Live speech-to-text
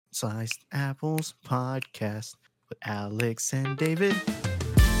Sliced Apples Podcast with Alex and David.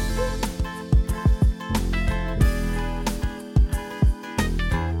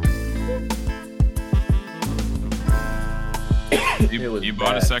 You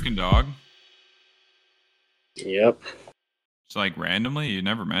bought a second dog? Yep. It's like randomly? You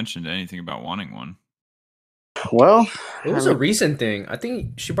never mentioned anything about wanting one. Well, it was a recent thing. I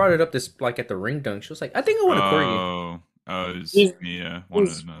think she brought it up at the ring dunk. She was like, I think I want a corgi. It's Mia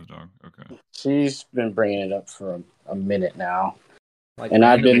wanted another dog. Okay. She's been bringing it up for a minute now. And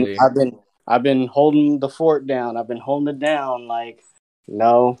I've been holding the fort down. I've been holding it down like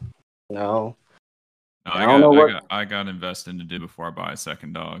no. I got investing to do before I buy a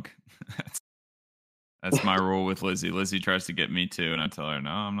second dog. That's my rule with Lizzie. Lizzie tries to get me too, and I tell her, no,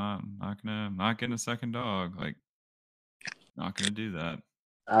 I'm not getting a second dog. Like, not gonna do that.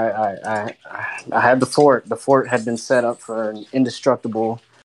 I had the fort. The fort had been set up for an indestructible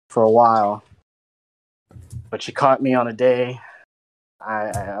for a while, but she caught me on a day.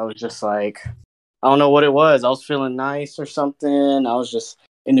 I was just like, I don't know what it was. I was feeling nice or something. I was just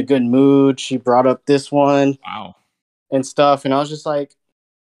in a good mood. She brought up this one, wow, and stuff, and I was just like,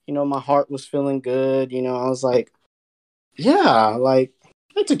 my heart was feeling good. I was like, yeah, like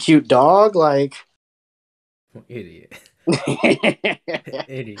that's a cute dog. Like, idiot.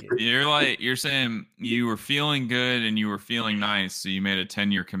 Idiot. You're saying you were feeling good and you were feeling nice, so you made a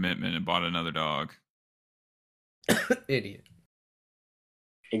 10-year commitment and bought another dog. Idiot.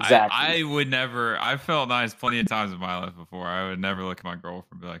 Exactly. I would never. I felt nice plenty of times in my life before. I would never look at my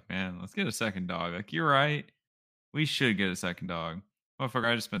girlfriend and be like, man, let's get a second dog. Like, you're right. We should get a second dog. Motherfucker,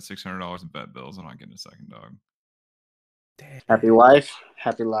 I just spent $600 in vet bills. I'm not getting a second dog. Damn. Happy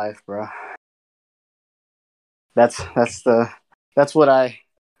life, bro. That's what I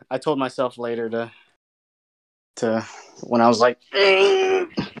told myself later to when I was like, yeah,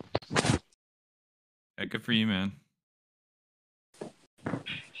 good for you, man.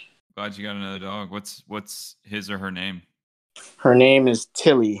 Glad you got another dog. What's his or her name? Her name is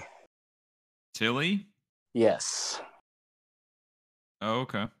Tilly. Tilly? Yes. Oh,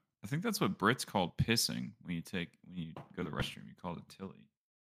 okay. I think that's what Brits called pissing when you go to the restroom. You call it Tilly.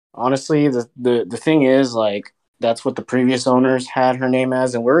 Honestly, the thing is, like, that's what the previous owners had her name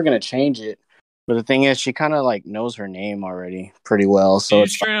as, and we were gonna change it. But the thing is, she kind of like knows her name already pretty well. So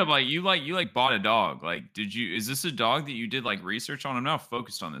it's straight up like you bought a dog. Like, is this a dog that you did like research on? I'm not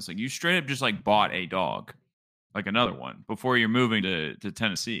focused on this. Like, you straight up just like bought a dog, like another one, before you're moving to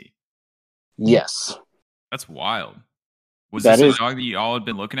Tennessee. Yes. That's wild. Was this a dog that you all had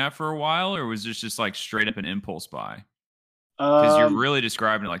been looking at for a while, or was this just like straight up an impulse buy? Because you're really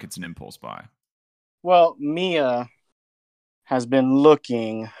describing it like it's an impulse buy. Well, Mia has been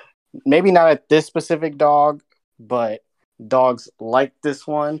looking, maybe not at this specific dog, but dogs like this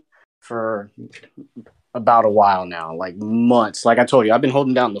one for about a while now, like months. Like I told you, I've been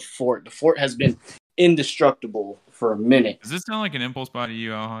holding down the fort. The fort has been indestructible for a minute. Does this sound like an impulse buy to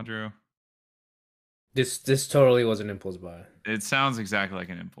you, Alejandro? This totally was an impulse buy. It sounds exactly like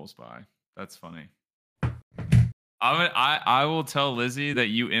an impulse buy. That's funny. I will tell Lizzie that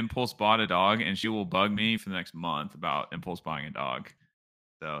you impulse bought a dog, and she will bug me for the next month about impulse buying a dog.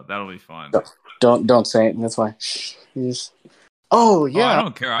 So that'll be fun. Don't say it. That's why. Oh yeah. I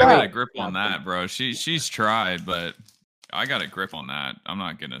don't care. I got a grip on that, bro. She's tried, but I got a grip on that. I'm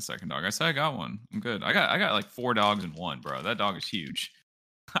not getting a second dog. I said I got one. I'm good. I got like 4 dogs in one, bro. That dog is huge.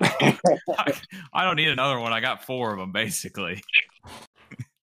 I don't need another one. I got 4 of them basically.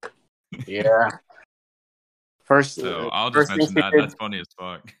 Yeah. So I'll just mention that. That's funny as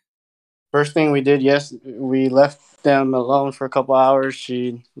fuck. First thing we did, we left them alone for a couple hours.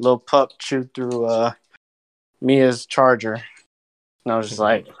 Little pup chewed through Mia's charger. And I was just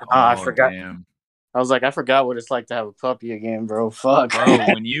like, I forgot. Damn. I was like, I forgot what it's like to have a puppy again, bro. Fuck. Bro,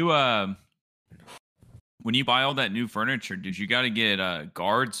 when you buy all that new furniture, did you got to get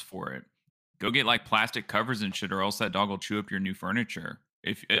guards for it? Go get like plastic covers and shit, or else that dog will chew up your new furniture.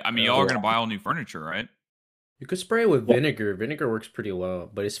 Y'all are gonna buy all new furniture, right? You could spray it with vinegar. Vinegar works pretty well,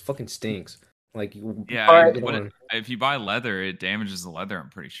 but it fucking stinks. Like, if you buy leather, it damages the leather. I'm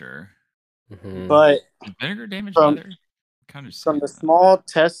pretty sure. Mm-hmm. But does vinegar damage leather? Kind of from the small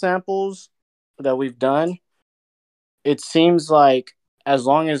test samples that we've done, it seems like as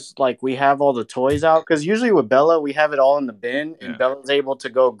long as like we have all the toys out, because usually with Bella we have it all in the bin, and Bella's able to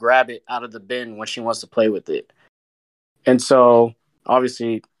go grab it out of the bin when she wants to play with it. And so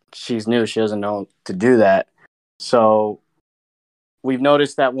obviously she's new; she doesn't know to do that. So we've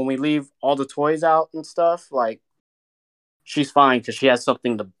noticed that when we leave all the toys out and stuff, like she's fine because she has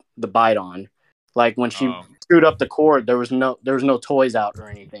something to bite on. Like when she screwed up the cord, there was no toys out or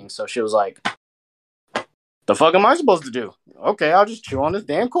anything. So she was like, "The fuck am I supposed to do? Okay, I'll just chew on this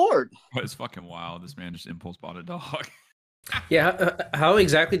damn cord." It's fucking wild. This man just impulse bought a dog. Yeah, how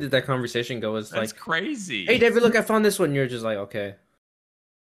exactly did that conversation go? It's That's like crazy. Hey, David, look, I found this one. And you're just like, okay.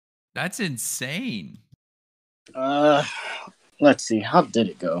 That's insane. Let's see. How did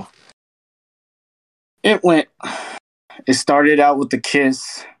it go? It started out with the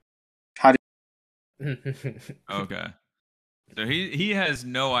kiss. Okay. So he has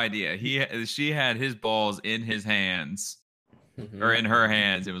no idea. She had his balls in his hands or in her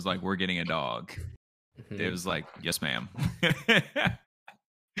hands. It was like, we're getting a dog. It was like, yes, ma'am.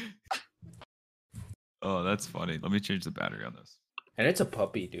 Oh, that's funny. Let me change the battery on this. And it's a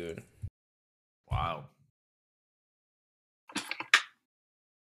puppy, dude. Wow.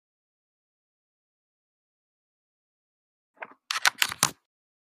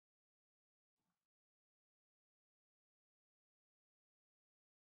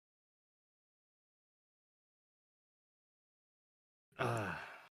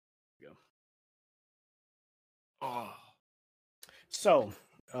 Oh. So,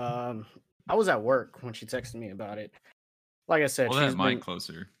 I was at work when she texted me about it. Like I said, Hold that mic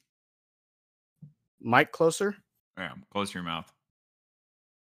closer. Mic closer? Yeah, close to your mouth.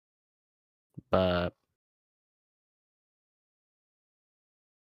 But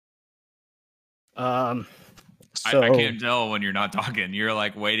I can't tell when you're not talking. You're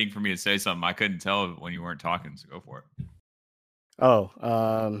like waiting for me to say something. I couldn't tell when you weren't talking, so go for it.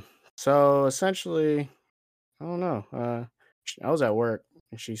 Oh, so essentially, I don't know. I was at work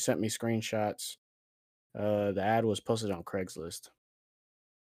and she sent me screenshots. The ad was posted on Craigslist.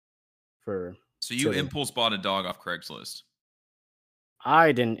 So you impulse bought a dog off Craigslist?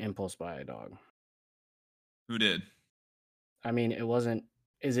 I didn't impulse buy a dog. Who did? I mean, it wasn't.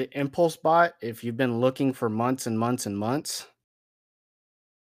 Is it impulse buy if you've been looking for months and months and months?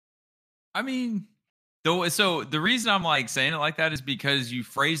 I mean, so the reason I'm like saying it like that is because you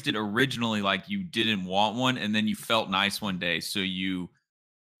phrased it originally like you didn't want one, and then you felt nice one day, so you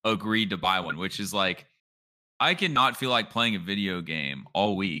agreed to buy one, which is like, I cannot feel like playing a video game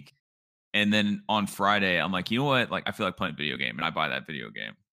all week, and then on Friday I'm like, you know what? Like, I feel like playing a video game, and I buy that video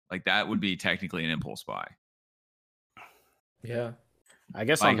game. Like, that would be technically an impulse buy. Yeah. I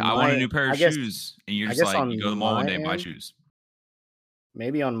guess like I want a new pair of shoes, and you're just like, you go to the mall one day and buy shoes.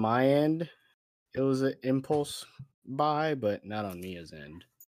 Maybe on my end, it was an impulse buy, but not on Mia's end.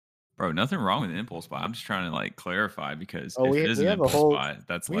 Bro, nothing wrong with an impulse buy. I'm just trying to like clarify because if it is an impulse buy,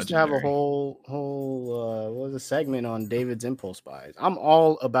 that's we used legendary. to have a whole what was a segment on David's impulse buys. I'm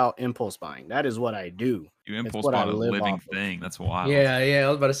all about impulse buying. That is what I do. You impulse buy a living thing. That's wild. Yeah. I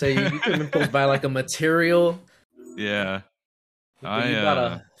was about to say you can impulse buy like a material. Yeah. You got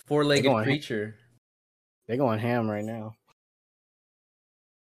a four-legged creature. They're going ham right now.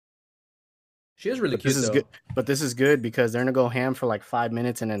 She is really cute, this is good. But this is good because they're gonna go ham for like 5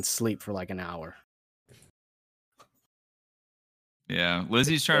 minutes and then sleep for like an hour. Yeah,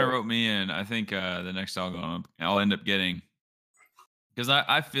 Lizzie's trying to rope me in. I think the next dog I'll end up getting, because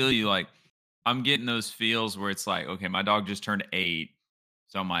I feel you. Like, I'm getting those feels where it's like, okay, my dog just turned 8,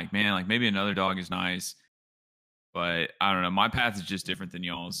 so I'm like, man, like maybe another dog is nice. But I don't know. My path is just different than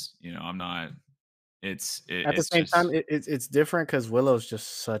y'all's. You know, I'm not. At the same time, it's different because Willow's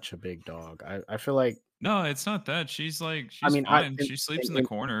just such a big dog. I feel like no, it's not that. She's fine. She sleeps in the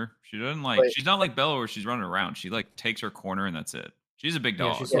corner. She doesn't like. She's not like Bella where she's running around. She like takes her corner and that's it. She's a big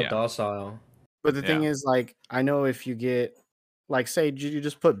dog. Yeah, she's so docile. But the thing is, like, I know if you get, like, say you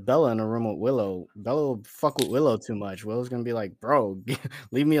just put Bella in a room with Willow, Bella will fuck with Willow too much. Willow's gonna be like, bro,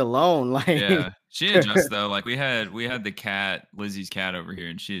 leave me alone. Like, yeah, she adjusts though. Like we had the cat, Lizzie's cat over here,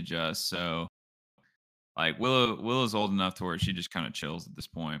 and she adjusts. So, like Willow's old enough to where she just kind of chills at this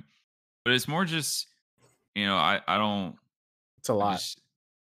point. But it's more just, you know, I don't. It's a lot.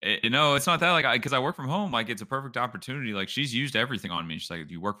 It's not that, like, because I work from home. Like, it's a perfect opportunity. Like, she's used everything on me. She's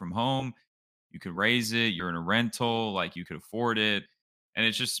like, you work from home, you could raise it. You're in a rental, like you could afford it. And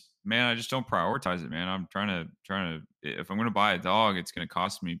it's just, man, I just don't prioritize it, man. I'm trying to. If I'm going to buy a dog, it's going to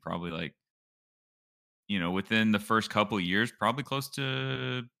cost me probably like, you know, within the first couple of years, probably close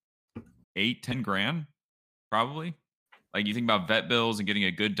to $8-10 grand, probably. Like, you think about vet bills and getting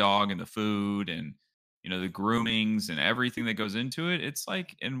a good dog and the food and, you know, the groomings and everything that goes into it. It's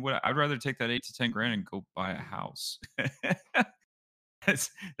like, and what I'd rather take that $8-10 grand and go buy a house.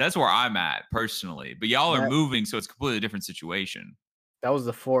 That's where I'm at personally. But y'all are moving, so it's a completely different situation. That was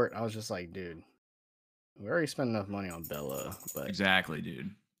the fort. I was just like, dude, we already spent enough money on Bella. But exactly,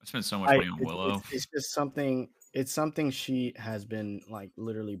 dude. I spent so much money on Willow. It's just something. it's something she has been like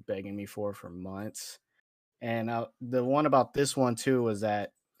literally begging me for months. And the one about this one too was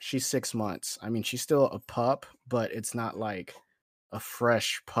that she's 6 months. I mean, she's still a pup, but it's not like a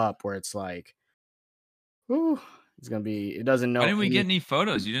fresh pup where it's like, ooh, it's gonna be. It doesn't know. Why didn't we get any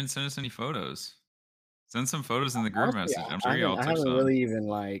photos? You didn't send us any photos. Send some photos in the group message. I'm sure y'all took I haven't some. really even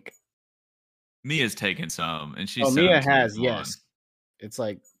like. Mia's taken some, and she. Oh, Mia has, yes. It's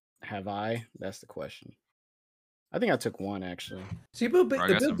like, have I? That's the question. I think I took one actually. See, but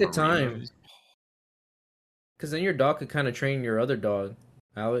the time, because then your dog could kind of train your other dog,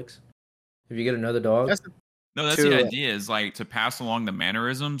 Alex. If you get another dog. That's the idea, is like to pass along the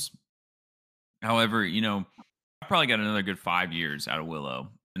mannerisms. However, I probably got another good 5 years out of Willow,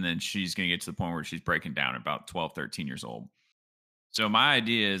 and then she's going to get to the point where she's breaking down at about 12, 13 years old. So my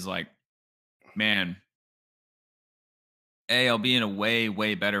idea is like, man, I'll be in a way,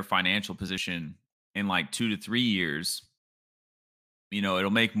 way better financial position in like 2 to 3 years. It'll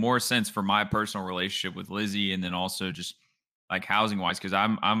make more sense for my personal relationship with Lizzie, and then also just like housing wise, because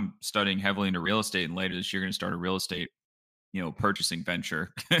I'm studying heavily into real estate, and later this year going to start a real estate, purchasing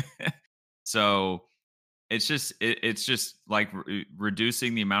venture. So it's just like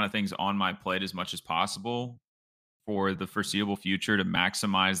reducing the amount of things on my plate as much as possible for the foreseeable future to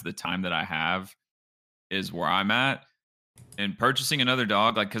maximize the time that I have is where I'm at. And purchasing another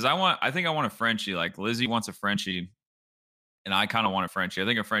dog, like, because I think I want a Frenchie. Like Lizzie wants a Frenchie, and I kind of want a Frenchie. I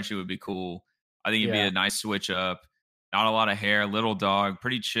think a Frenchie would be cool. I think it'd be a nice switch up. Not a lot of hair, little dog,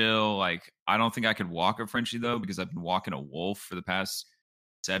 pretty chill. Like, I don't think I could walk a Frenchie though, because I've been walking a wolf for the past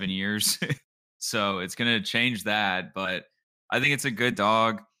 7 years. So it's gonna change that. But I think it's a good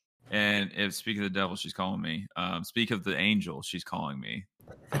dog. And if speak of the devil, she's calling me. Speak of the angel, she's calling me.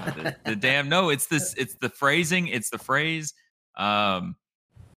 The damn no, it's the phrasing, it's the phrase.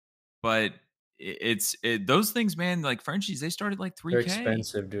 But it's those things, man. Like Frenchies, they started like $3,000. They're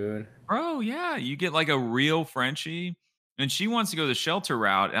expensive, dude. Bro, yeah, you get like a real Frenchie, and she wants to go the shelter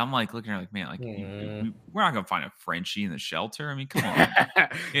route. And I'm like looking at her like, man, like we're not gonna find a Frenchie in the shelter. I mean, come on.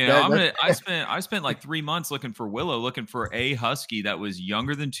 I spent like 3 months looking for Willow, looking for a husky that was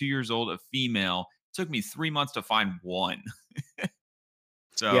younger than 2 years old, a female. It took me 3 months to find one.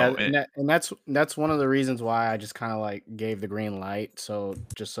 So yeah, and that's one of the reasons why I just kind of like gave the green light so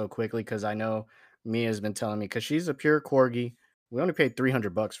quickly, because I know Mia's been telling me, because she's a pure corgi. We only paid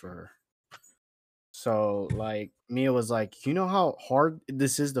 $300 for her. So like Mia was like, you know how hard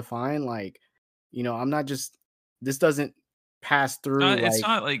this is to find? Like, I'm not just, this doesn't pass through. It's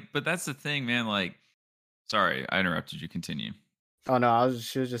not like, but that's the thing, man. Like, sorry, I interrupted you. Continue. Oh no,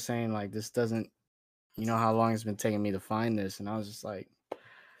 she was just saying like, this doesn't, how long it's been taking me to find this. And I was just like,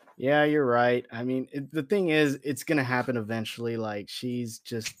 yeah, you're right. I mean, the thing is, it's going to happen eventually. Like,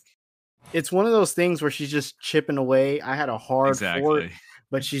 it's one of those things where she's just chipping away. I had a hard fort,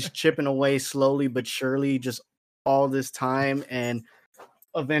 but she's chipping away slowly but surely, just all this time. And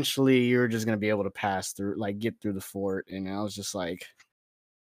eventually you're just going to be able to pass through, like get through the fort. And I was just like,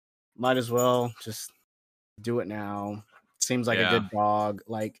 might as well just do it now. Seems like a good dog.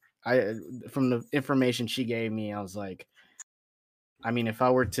 Like from the information she gave me, I was like, I mean, if I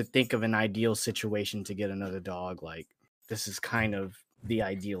were to think of an ideal situation to get another dog, like this is kind of the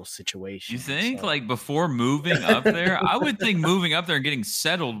ideal situation. You think like before moving up there? I would think moving up there and getting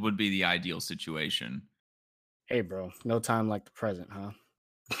settled would be the ideal situation. Hey, bro, no time like the present, huh?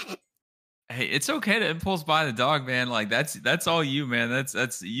 Hey, it's okay to impulse buy the dog, man. Like that's all you, man.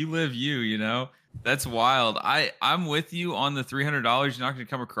 That's you live you, That's wild. I'm with you on the $300. You're not going to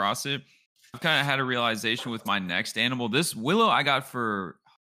come across it. I've kind of had a realization with my next animal. This Willow I got for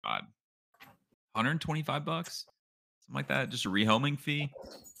 $125, something like that. Just a rehoming fee.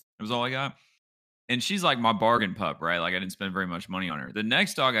 It was all I got. And she's like my bargain pup, right? Like I didn't spend very much money on her. The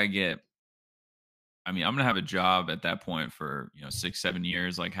next dog I get, I mean, I'm gonna have a job at that point for 6-7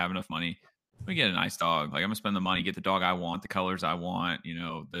 years, like have enough money. We get a nice dog. Like I'm gonna spend the money, get the dog I want, the colors I want,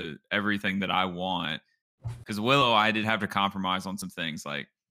 the everything that I want. Because Willow, I did have to compromise on some things. Like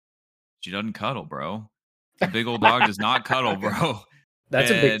she doesn't cuddle, bro. The big old dog does not cuddle, bro. That's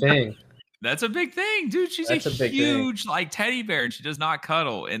a big thing. That's a big thing, dude. She's a huge like teddy bear, and she does not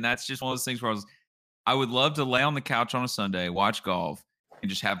cuddle. And that's just one of those things where I would love to lay on the couch on a Sunday, watch golf, and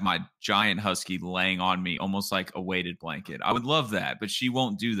just have my giant husky laying on me, almost like a weighted blanket. I would love that, but she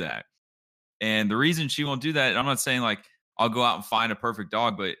won't do that. And the reason she won't do that, I'm not saying like I'll go out and find a perfect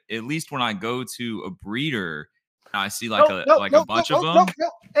dog, but at least when I go to a breeder, I see like a bunch of them.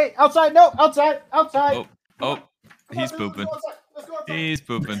 No. Hey, outside! No, outside! Oh, he's pooping. He's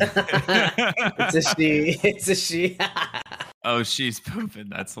pooping. It's a she. It's a she. Oh, she's pooping.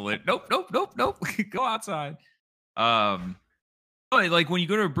 That's hilarious. Nope. Go outside. Like when you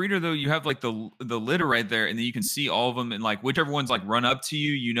go to a breeder though, you have like the litter right there, and then you can see all of them, and like whichever ones like run up to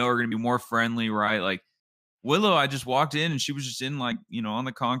you, you know, are going to be more friendly, right? Like Willow, I just walked in and she was just in like, you know, on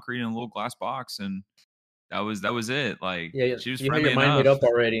the concrete in a little glass box, and that was it. Like Yeah, she was you had friendly your mind made enough. up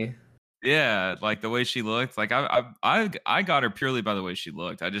already. Yeah, like the way she looked. Like I got her purely by the way she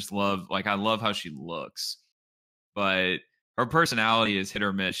looked. I love how she looks. But her personality is hit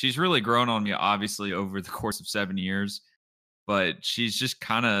or miss. She's really grown on me, obviously, over the course of 7 years. But she's just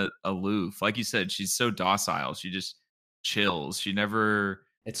kind of aloof. Like you said, she's so docile. She just chills. She's Weird.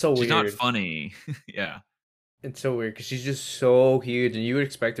 not funny. Yeah. It's so weird because she's just so huge, and you would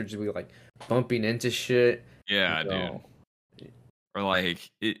expect her to be like bumping into shit. Yeah, dude. Or like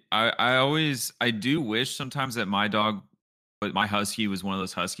I do wish sometimes that my husky was one of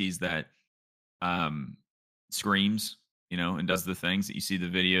those huskies that screams, you know, and does the things that you see the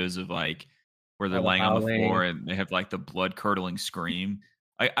videos of, like where they're laying on the floor and they have like the blood curdling scream.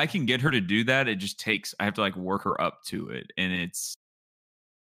 I can get her to do that. It just takes, I have to like work her up to it. And it's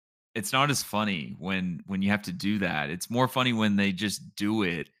not as funny when you have to do that. It's more funny when they just do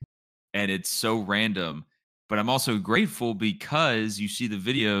it and it's so random. But I'm also grateful because you see the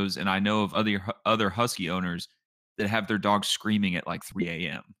videos, and I know of other husky owners that have their dogs screaming at like 3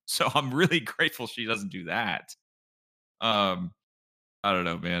 a.m. So I'm really grateful she doesn't do that. I don't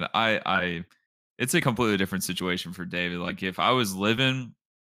know, man. It's a completely different situation for David. Like if I was living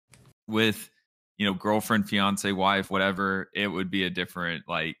with, you know, girlfriend, fiance, wife, whatever, it would be a different,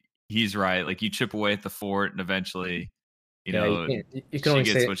 like, he's right. Like you chip away at the fort and eventually, you know, you can only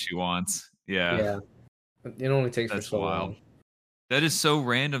she gets what she wants. Yeah. It only takes That's for so wild. long. That is so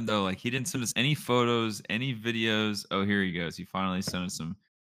random though. Like he didn't send us any photos, any videos. Oh, here he goes. He finally sent us some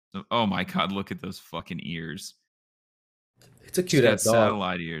oh my God, look at those fucking ears. It's a cute ass dog.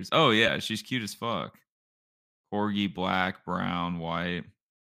 Satellite ears. Oh yeah, she's cute as fuck. Corgi, black, brown, white.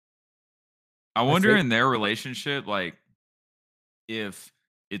 I wonder in their relationship, like if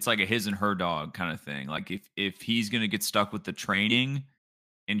it's like a his and her dog kind of thing. Like if he's gonna get stuck with the training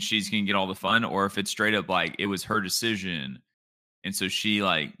and she's gonna get all the fun, or if it's straight up like it was her decision. And so she,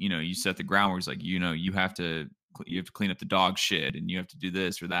 like, you know, you set the groundwork. Like, you know, you have to clean up the dog shit and you have to do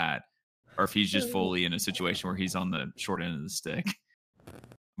this or that. Or if he's just fully in a situation where he's on the short end of the stick.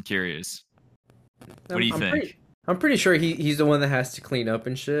 I'm curious. What do you think? I'm pretty sure he's the one that has to clean up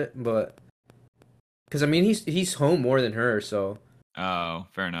and shit, but because I mean he's home more than her, so. Oh,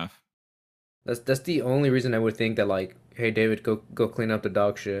 fair enough. That's the only reason I would think that, like, hey David, go clean up the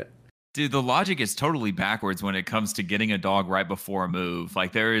dog shit. Dude, the logic is totally backwards when it comes to getting a dog right before a move.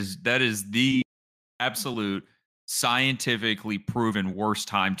 Like that is the absolute scientifically proven worst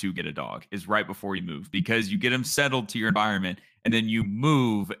time to get a dog is right before you move, because you get them settled to your environment and then you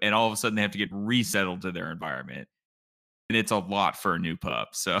move and all of a sudden they have to get resettled to their environment. And it's a lot for a new pup.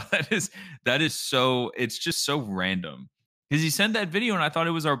 So that is so, it's just so random. Because he sent that video and I thought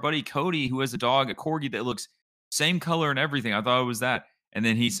it was our buddy Cody who has a dog, a corgi that looks same color and everything. I thought it was that. And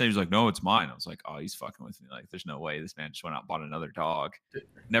then he said, he was like, no, it's mine. I was like, oh, he's fucking with me. Like, there's no way this man just went out and bought another dog.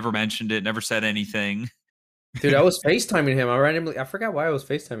 Never mentioned it, never said anything. Dude, I was FaceTiming him. I forgot why I was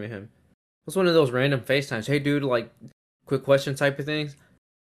FaceTiming him. It was one of those random FaceTimes. Hey, dude, like, quick question type of things.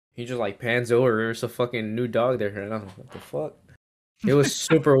 He just, like, pans over. There's a fucking new dog there. And I was like, what the fuck? It was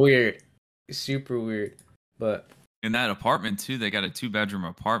super weird. Super weird. But. In that apartment, too, they got a 2-bedroom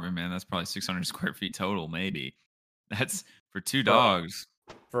apartment, man. That's probably 600 square feet total, maybe. That's for 2 dogs.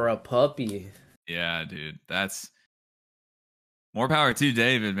 For a puppy. Yeah, dude. That's more power to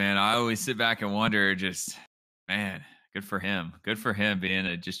David, man. I always sit back and wonder, just, man, good for him. Good for him being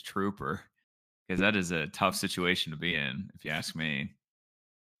a just trooper. Because that is a tough situation to be in, if you ask me.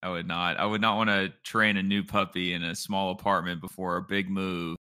 I would not want to train a new puppy in a small apartment before a big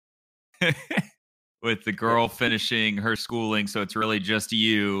move. With the girl finishing her schooling, so it's really just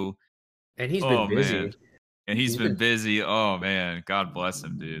you. And he's been busy. Man. And he's been busy. Oh man, God bless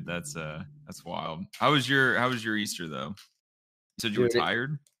him, dude. That's wild. How was your Easter though? You said you were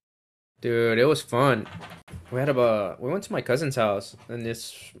tired? Dude, it was fun. We went to my cousin's house, and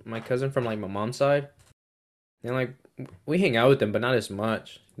my cousin from like my mom's side. And like we hang out with them, but not as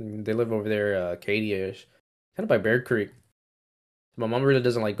much. They live over there, Katy-ish, kind of by Bear Creek. My mom really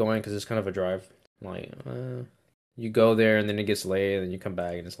doesn't like going because it's kind of a drive. Like, you go there and then it gets late, and then you come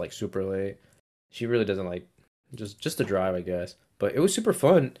back and it's like super late. She really doesn't like just the drive, I guess. But it was super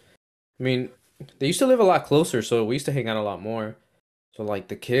fun. I mean, they used to live a lot closer, so we used to hang out a lot more. So like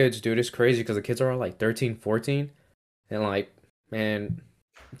the kids, dude, it's crazy because the kids are all like 13, 14. And like, man,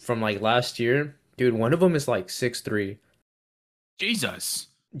 from like last year, dude, one of them is like 6'3". Jesus.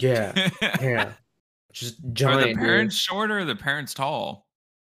 Yeah. Yeah. Just Are giant. the parents Dude. short or the parents tall?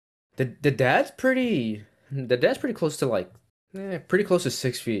 The dad's pretty. The dad's pretty close to like, pretty close to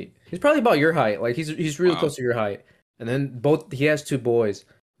 6 feet. He's probably about your height. Like he's really Wow. close to your height. And then he has two boys.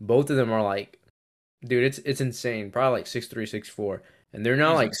 Both of them are like, dude, it's insane. Probably like 6'3", 6'4", and they're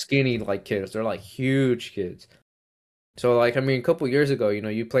not like Jesus. skinny like kids. They're like huge kids. So like, I mean, a couple years ago,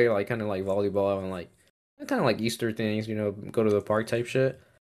 you play like kind of like volleyball and like kind of like Easter things. Go to the park type shit.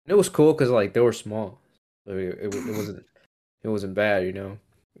 And it was cool because like they were small. It wasn't bad.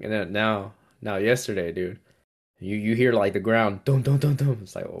 And then now yesterday, dude, you hear like the ground dum dum dum dum.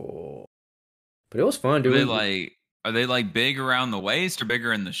 It's like, oh, but it was fun, dude. Are they like big around the waist or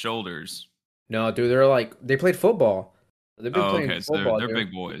bigger in the shoulders? No, dude, they're like they played football. They've been Oh, playing okay. So football, they're dude.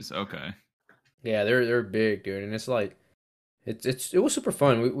 big boys. Okay. Yeah, they're big, dude, and it's like it was super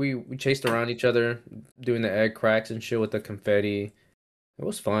fun. We chased around each other, doing the egg cracks and shit with the confetti. It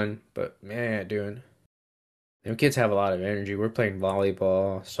was fun, but man, dude, them kids have a lot of energy. We're playing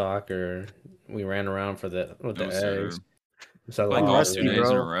volleyball, soccer. We ran around with the No, sir. eggs. It's a Played I'm lot, golf rusty, 2 days in a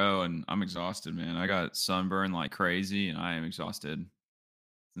bro. row, and I'm exhausted, man. I got sunburned like crazy, and I am exhausted.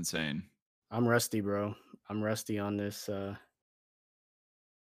 It's insane. I'm rusty, bro. I'm rusty on this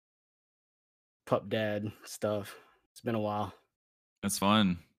pup dad stuff. It's been a while. It's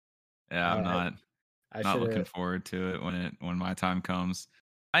fun. Yeah, I'm I not should looking have. forward to it when my time comes.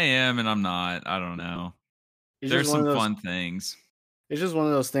 I am, and I'm not. I don't know. It's There's just one some of those. fun things. It's just one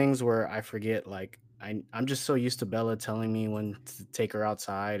of those things where I forget. Like I'm just so used to Bella telling me when to take her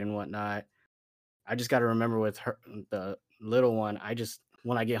outside and whatnot. I just got to remember with her, the little one.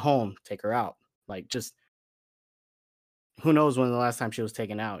 When I get home, take her out. Like just who knows when the last time she was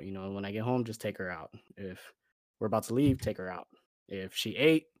taken out. When I get home, just take her out. If we're about to leave, take her out. If she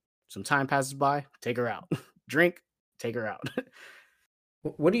ate, some time passes by, take her out. Drink, take her out.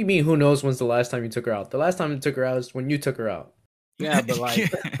 What do you mean? Who knows when's the last time you took her out? The last time you took her out is when you took her out. Yeah,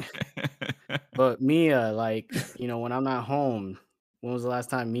 but but Mia, like, when I'm not home, when was the last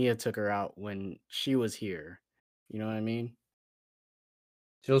time Mia took her out when she was here? You know what I mean?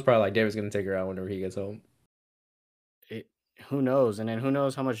 She was probably like, David's gonna take her out whenever he gets home. Who knows? And then who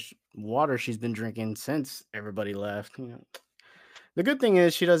knows how much water she's been drinking since everybody left. The good thing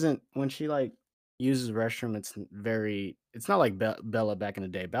is she doesn't, when she like uses the restroom, it's not like Bella back in the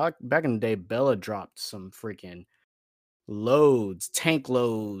day. Back in the day, Bella dropped some freaking tank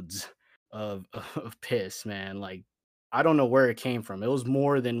loads of piss, man. Like, I don't know where it came from. It was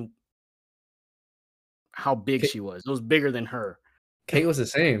more than how big she was. It was bigger than her. Kate was the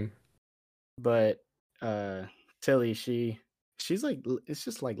same. But Tilly, she's like, it's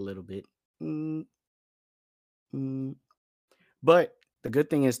just like a little bit. But the good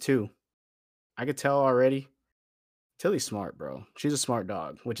thing is too, I could tell already, Tilly's smart, bro. She's a smart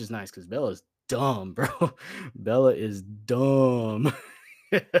dog, which is nice because Bella's dumb, bro. Bella is dumb.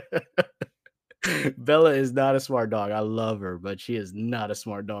 Bella is not a smart dog. I love her, but she is not a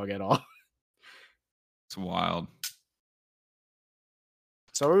smart dog at all. It's wild.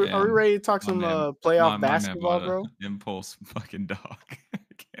 So are we ready to talk some playoff basketball, bro? Impulse fucking dog.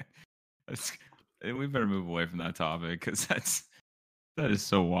 We better move away from that topic because that is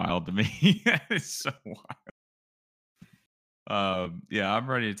so wild to me. That is so wild. Yeah, I'm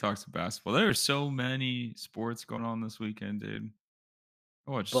ready to talk some basketball. There are so many sports going on this weekend, dude.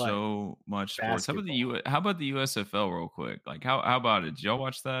 I watch so much sports. How about the USFL real quick? Like how about it? Did y'all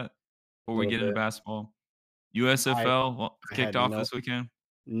watch that before we get into basketball? USFL kicked off this weekend.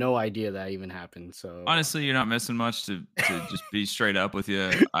 No idea that even happened. So honestly, you're not missing much. To just be straight up with you,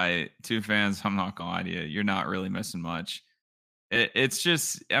 two fans, I'm not gonna lie to you. You're not really missing much. It's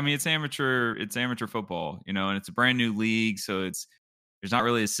just, I mean, it's amateur football, and it's a brand new league, so there's not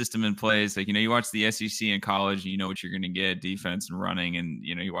really a system in place. Like, you watch the SEC in college, and you know what you're going to get, defense and running, and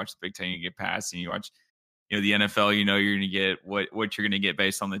you watch the Big Ten, you get passing. You watch, the NFL, you're going to get what you're going to get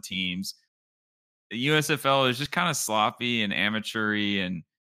based on the teams. The USFL is just kind of sloppy and amateur-y, and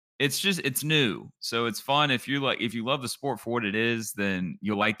it's new, so it's fun. If you love the sport for what it is, then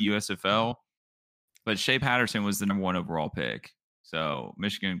you'll like the USFL. But Shea Patterson was the number 1 overall pick. So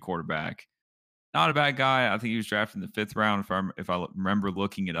Michigan quarterback, not a bad guy. I think he was drafted in the 5th round, if I remember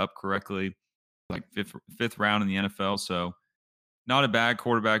looking it up correctly, like fifth round in the NFL. So not a bad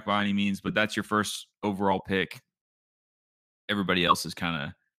quarterback by any means, but that's your first overall pick. Everybody else is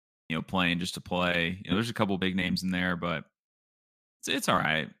kind of, playing just to play. There's a couple big names in there, but it's all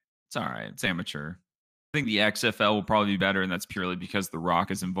right. It's all right. It's amateur. I think the XFL will probably be better, and that's purely because The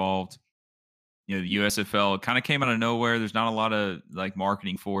Rock is involved. The USFL kind of came out of nowhere. There's not a lot of like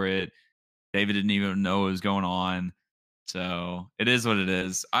marketing for it. David didn't even know what was going on. So it is what it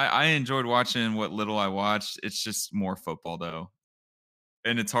is. I enjoyed watching what little I watched. It's just more football though,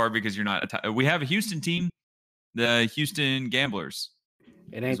 and it's hard because you're not. We have a Houston team, the Houston Gamblers.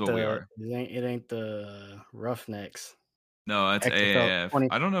 It Is ain't what we the are. it ain't the Roughnecks. No, that's XFL AAF.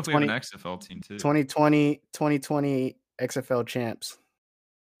 20 I don't know if we have an XFL team too. 2020 XFL champs,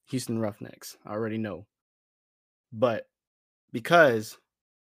 Houston Roughnecks. I already know. But because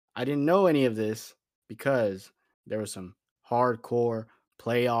I didn't know any of this, because there was some hardcore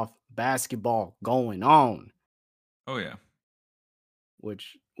playoff basketball going on, Oh yeah.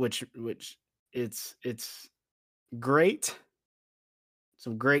 which it's great.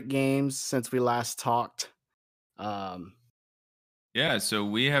 Some great games since we last talked. Yeah, so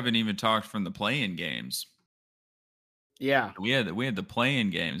we haven't even talked from the play-in games. Yeah, We had the play-in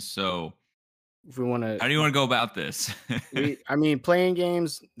games. So if we want to, how do you want to go about this? playing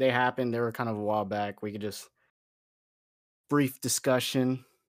games, they happened. They were kind of a while back. We could just brief discussion.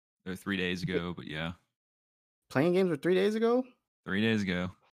 They're 3 days ago, but yeah, Playing games were 3 days ago. 3 days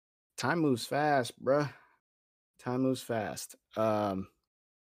ago. Time moves fast, bruh. Time moves fast. I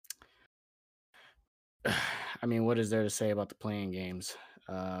mean, what is there to say about the playing games?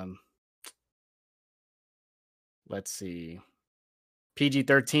 Let's see.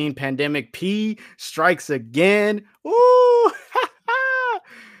 PG-13 Pandemic P strikes again. Ooh!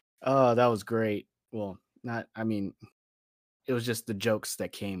 Oh, that was great. Well, it was just the jokes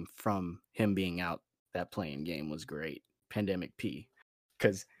that came from him being out. That playing game was great. Pandemic P.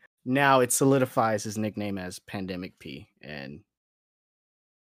 Because now it solidifies his nickname as Pandemic P. And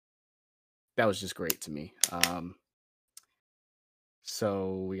that was just great to me.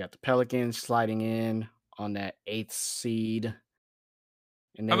 So we got the Pelicans sliding in on that 8th seed.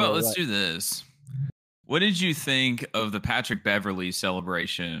 And How about let's do this? What did you think of the Patrick Beverley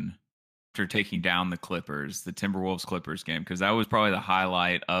celebration after taking down the Clippers, the Timberwolves Clippers game? Because that was probably the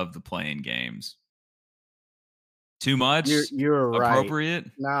highlight of the playing games. Too much? You're appropriate?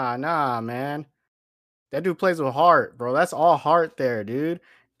 Right. Nah, man. That dude plays with heart, bro. That's all heart there, dude.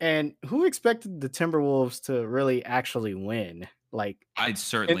 And who expected the Timberwolves to really actually win? Like, I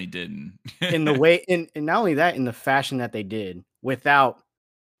certainly didn't. in the way, and not only that, in the fashion that they did, without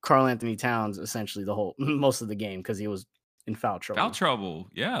Karl Anthony Towns, essentially most of the game, because he was in foul trouble.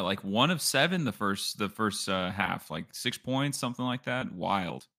 Yeah, like 1 of 7 the first half, like 6 points, something like that.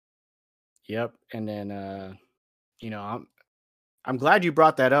 Wild. Yep. And then I'm glad you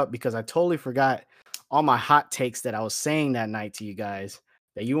brought that up, because I totally forgot all my hot takes that I was saying that night to you guys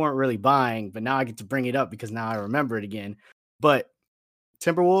that you weren't really buying, but now I get to bring it up because now I remember it again. But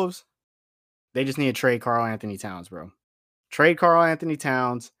Timberwolves, they just need to trade Karl Anthony Towns, bro. Trade Karl Anthony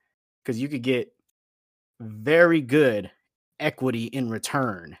Towns, because you could get very good equity in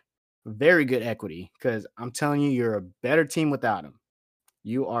return. Very good equity, because I'm telling you, you're a better team without him.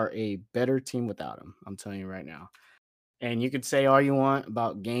 You are a better team without him. I'm telling you right now. And you could say all you want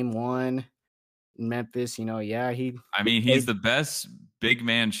about game 1 in Memphis. He's the best big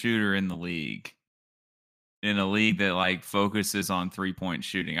man shooter in the league. In a league that like focuses on 3-point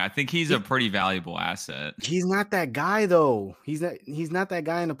shooting. I think he's a pretty valuable asset. He's not that guy though. He's not that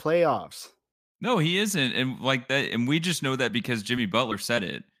guy in the playoffs. No, he isn't. And like that, and we just know that because Jimmy Butler said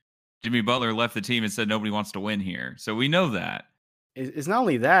it. Jimmy Butler left the team and said nobody wants to win here. So we know that. It's not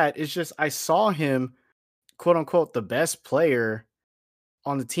only that, it's just I saw him, quote unquote, the best player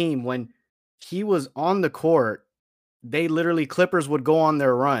on the team when he was on the court. They literally, Clippers would go on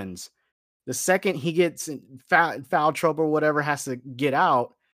their runs. The second he gets in foul trouble, whatever, has to get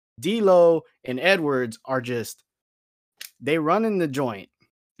out, D'Lo and Edwards are just, they run in the joint.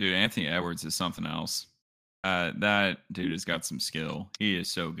 Dude, Anthony Edwards is something else. That dude has got some skill. He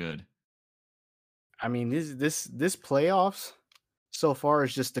is so good. I mean, this playoffs so far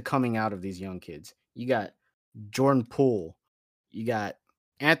is just the coming out of these young kids. You got Jordan Poole, you got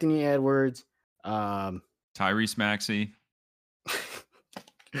Anthony Edwards, Tyrese Maxey.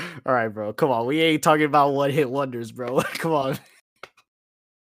 All right, bro. Come on. We ain't talking about one-hit wonders, bro. Come on.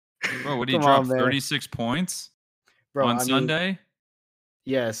 Bro, what did he drop? 36 points on Sunday?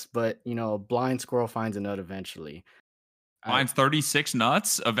 Yes, but, a blind squirrel finds a nut eventually. Finds 36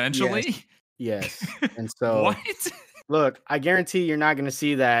 nuts eventually? Yes. And so, what? Look, I guarantee you're not going to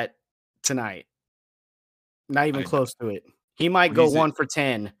see that tonight. Not even close to it. He might go 1 for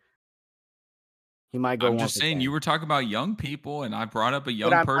 10. He might go. I'm just saying, 10. you were talking about young people, and I brought up a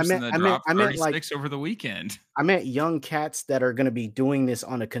young person that dropped 36 over the weekend. I meant young cats that are going to be doing this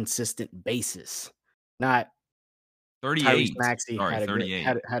on a consistent basis, not 38. Tyrese Maxey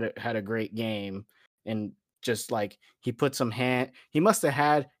had a great game, and just like he must have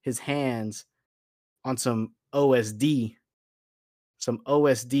had his hands on some OSD some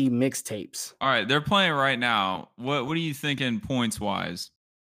OSD mixtapes. All right, they're playing right now. What are you thinking points wise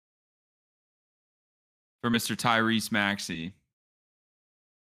for Mr. Tyrese Maxey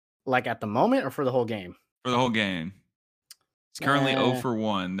Like at the moment or for the whole game? for the whole game? It's currently 0 Eh. for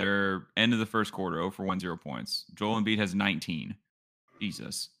 1. They're end of the first quarter, 0 for 1, 0 points. Joel Embiid has 19.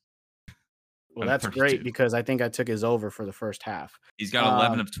 Jesus. Well, Out of that's great 32. because I think I took his over for the first half. He's got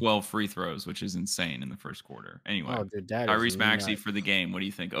 11 of 12 free throws, which is insane in the first quarter. Anyway, Oh, dude, that Tyrese is Maxey nuts. for the game. What do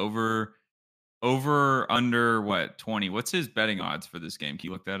you think? Over, under what? 20. What's his betting odds for this game? Can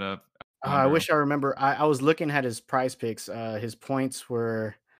you look that up? I wish I remember. I was looking at his prize picks. His points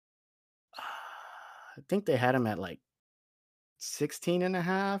were, I think they had him at like 16 and a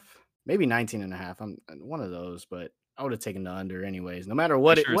half, maybe 19 and a half. I'm one of those, but I would have taken the under anyways. No matter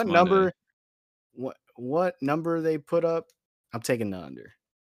what, Sure it's what Monday. number, what number they put up, I'm taking the under.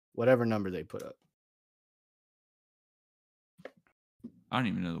 Whatever number they put up. I don't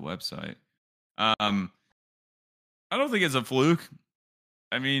even know the website. I don't think it's a fluke.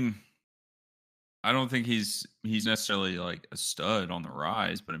 I mean, I don't think he's necessarily like a stud on the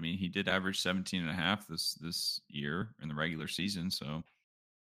rise, but I mean, he did average 17 and a half this year in the regular season, so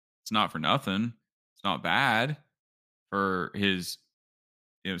it's not for nothing. It's not bad for his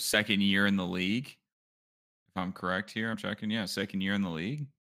second year in the league. If I'm correct here, I'm checking. Yeah, second year in the league.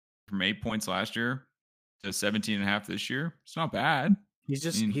 From 8 points last year to 17 and a half this year. It's not bad.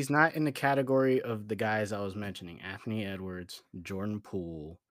 He's not in the category of the guys I was mentioning: Anthony Edwards, Jordan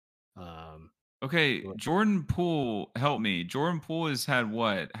Poole. Okay, Jordan Poole, help me. Jordan Poole has had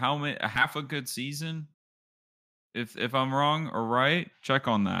what? How many? A half a good season? If I'm wrong or right, check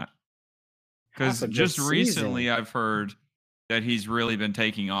on that. Because just recently I've heard that he's really been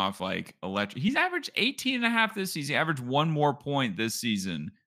taking off like electric. He's averaged 18 and a half this season. He averaged one more point this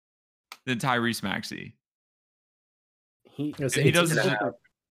season than Tyrese Maxey. He doesn't.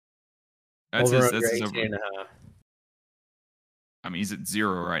 That's over his 18 and a half. I mean, he's at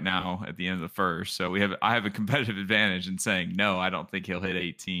 0 right now at the end of the first. So I have a competitive advantage in saying no. I don't think he'll hit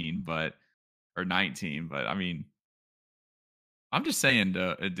 18, or 19. But I mean, I'm just saying,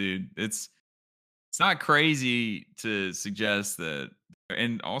 dude, it's not crazy to suggest that.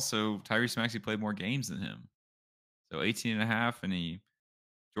 And also, Tyrese Maxey played more games than him, so 18 and a half, and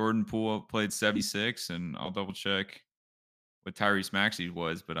Jordan Poole played 76, and I'll double check what Tyrese Maxey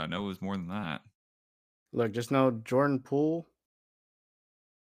was, but I know it was more than that. Look, just know Jordan Poole's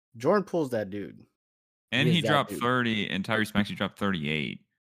that dude. And he dropped 30, and Tyrese Maxey dropped 38.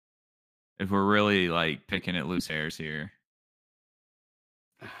 If we're really like picking at loose hairs here.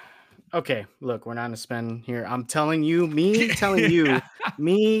 Okay, look, we're not gonna spend here. I'm telling you,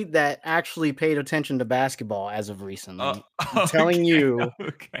 me that actually paid attention to basketball as of recently. I'm telling you,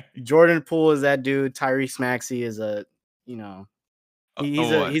 Jordan Poole is that dude. Tyrese Maxey is a,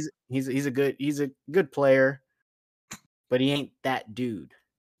 he's a good player, but he ain't that dude.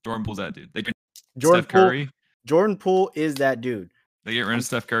 Jordan Poole's that dude. Jordan Poole is that dude. They get rid of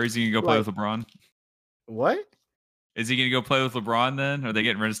Steph Curry. Is he gonna go play with LeBron? What? Is he going to go play with LeBron then? Are they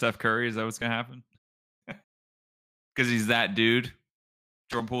getting rid of Steph Curry? Is that what's going to happen? Because he's that dude.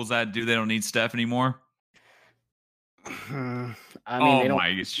 Jordan Poole's that dude. They don't need Steph anymore. I mean,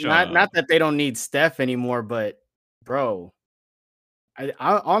 not that they don't need Steph anymore, but bro, I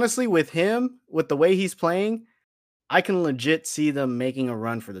honestly, with him, with the way he's playing, I can legit see them making a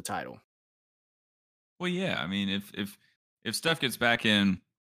run for the title. Well, yeah. I mean, if Steph gets back in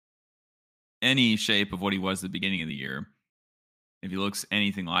any shape of what he was at the beginning of the year, if he looks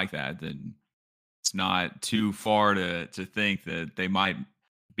anything like that, then it's not too far to think that they might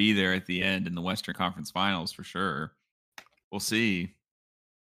be there at the end in the Western Conference Finals for sure. We'll see.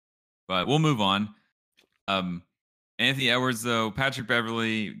 But we'll move on. Anthony Edwards, though, Patrick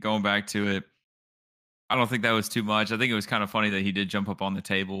Beverley, going back to it, I don't think that was too much. I think it was kind of funny that he did jump up on the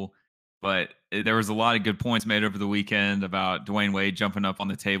table. But there was a lot of good points made over the weekend about Dwayne Wade jumping up on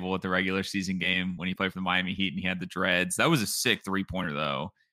the table at the regular season game when he played for the Miami Heat and he had the dreads. That was a sick three-pointer,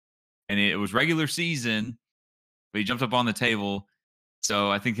 though. And it was regular season, but he jumped up on the table. So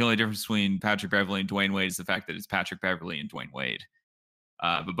I think the only difference between Patrick Beverley and Dwayne Wade is the fact that it's Patrick Beverley and Dwayne Wade.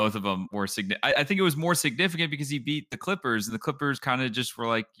 But both of them were significant. I think it was more significant because he beat the Clippers, and the Clippers kind of just were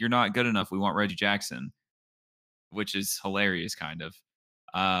like, you're not good enough. We want Reggie Jackson, which is hilarious, kind of.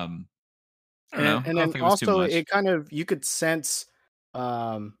 And then also it kind of, you could sense,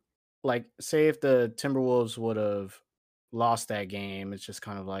 like, say if the Timberwolves would have lost that game, it's just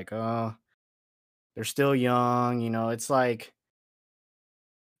kind of like, oh, they're still young, it's like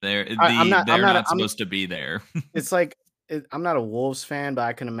they're not supposed to be there. It's like, I'm not a Wolves fan, but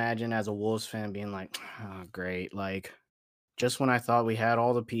I can imagine as a Wolves fan being like, oh, great, like just when I thought we had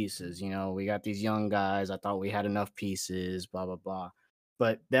all the pieces, we got these young guys. I thought we had enough pieces, blah blah blah.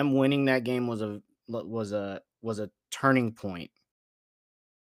 But them winning that game was a turning point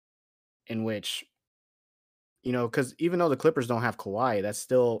in which, because even though the Clippers don't have Kawhi, that's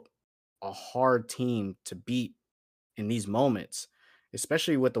still a hard team to beat in these moments,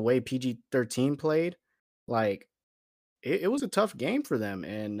 especially with the way PG-13 played. Like it was a tough game for them,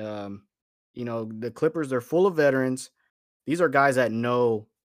 and the Clippers, they're full of veterans. These are guys that know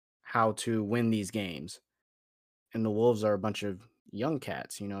how to win these games. And the Wolves are a bunch of young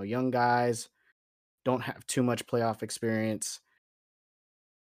cats, young guys, don't have too much playoff experience.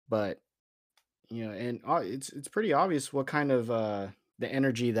 But, and it's pretty obvious what kind of the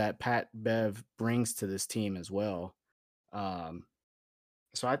energy that Pat Bev brings to this team as well.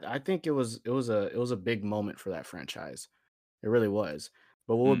 So I think it was a big moment for that franchise. It really was.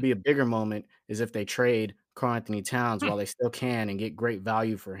 But what would be a bigger moment is if they trade Karl Anthony Towns while they still can and get great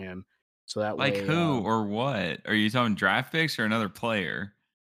value for him. So that Like way, who or what? Are you talking draft picks or another player?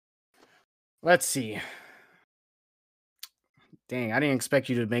 let's see. Dang, I didn't expect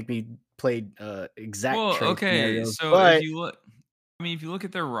you to make me play exact Well, trade okay. scenarios, So but if you look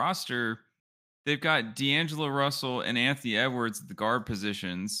at their roster, they've got D'Angelo Russell and Anthony Edwards at the guard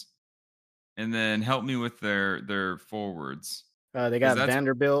positions, and then help me with their forwards. they 'Cause got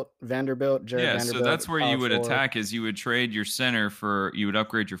Vanderbilt, Jared Yeah, so Vanderbilt. that's where power you would forward. attack is you would trade your center you would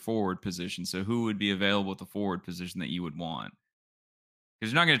upgrade your forward position. So who would be available at the forward position that you would want?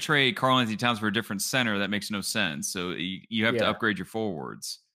 Because you're not going to trade Karl Anthony Towns for a different center. That makes no sense. So you have to Yeah. upgrade your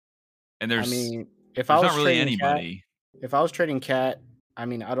forwards. And I there's mean, if I was not really trading Cat, anybody. if I was trading Cat, I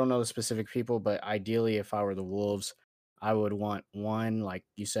mean, I don't know the specific people, but ideally, if I were the Wolves, I would want one, like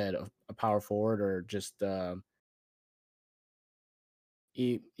you said, a power forward, or just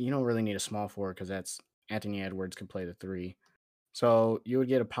you don't really need a small forward because that's Anthony Edwards can play the three. So you would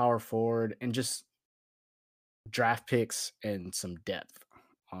get a power forward and just draft picks and some depth,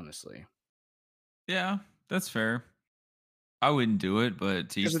 honestly. Yeah, that's fair. I wouldn't do it, but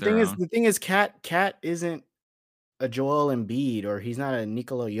to each Because their own. the thing is, Cat isn't a Joel Embiid or he's not a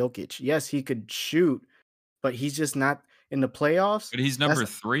Nikola Jokic. Yes, he could shoot, but he's just not in the playoffs. But he's number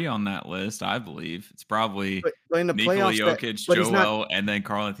 3 on that list, I believe. It's probably But in the Nikola playoffs, Jokic, but he's not Joel, and then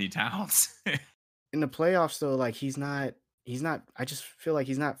Karl Anthony Towns. in the playoffs though. Like he's not. I just feel like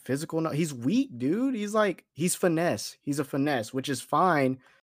he's not physical enough. He's weak, dude. He's finesse. He's a finesse, which is fine.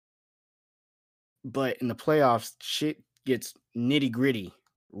 But in the playoffs, shit gets nitty gritty,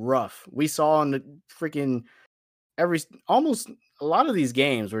 rough. We saw in the freaking almost a lot of these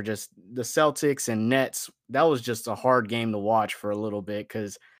games were just the Celtics and Nets. That was just a hard game to watch for a little bit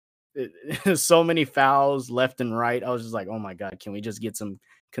because so many fouls left and right. I was just like, oh my God, can we just get some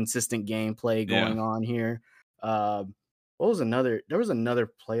consistent gameplay going on here? There was another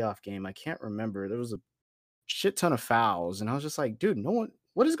playoff game. I can't remember. There was a shit ton of fouls. And I was just like, dude,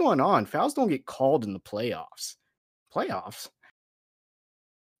 what is going on? Fouls don't get called in the playoffs.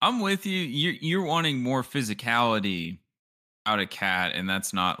 I'm with you. You're wanting more physicality out of Cat, and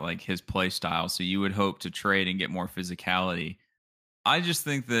that's not like his play style. So you would hope to trade and get more physicality. I just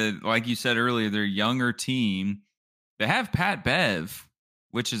think that, like you said earlier, they're a younger team. They have Pat Bev,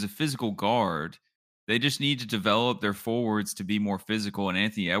 which is a physical guard. They just need to develop their forwards to be more physical and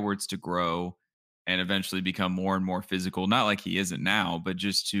Anthony Edwards to grow and eventually become more and more physical. Not like he isn't now, but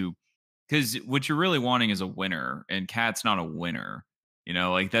just because what you're really wanting is a winner, and Cat's not a winner.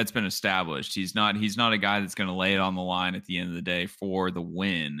 Like that's been established. He's not a guy that's going to lay it on the line at the end of the day for the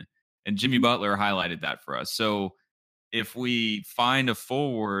win. And Jimmy Butler highlighted that for us. So if we find a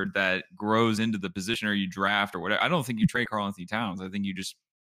forward that grows into the position or you draft or whatever, I don't think you trade Karl Anthony Towns. I think you just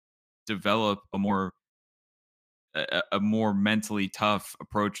develop a more mentally tough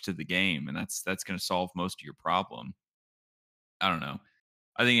approach to the game, and that's going to solve most of your problem. I don't know.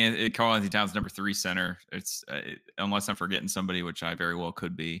 I think Karl Anthony Towns number 3 center. It's unless I'm forgetting somebody, which I very well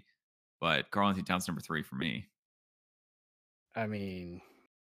could be, but Karl Anthony Towns number 3 for me. I mean,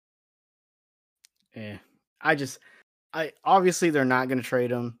 I obviously they're not going to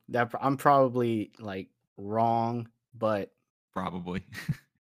trade him. I'm probably like wrong, but probably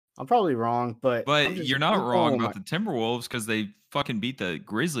I'm probably wrong. But you're not wrong about the Timberwolves because they fucking beat the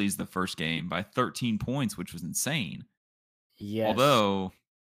Grizzlies the first game by 13 points, which was insane. Yes. Although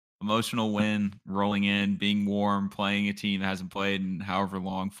emotional win, rolling in, being warm, playing a team that hasn't played in however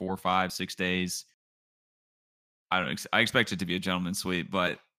long, 4, 5, 6 days. I expect it to be a gentleman's sweep,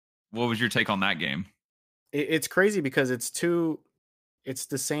 but what was your take on that game? It's crazy because it's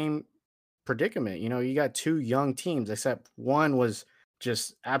the same predicament. You got 2 young teams, except one was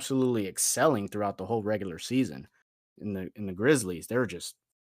just absolutely excelling throughout the whole regular season. in the Grizzlies. They're just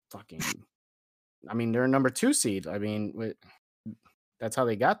fucking. I mean, they're a number 2 seed. I mean, that's how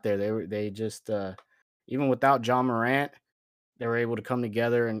they got there. They just even without John Morant, they were able to come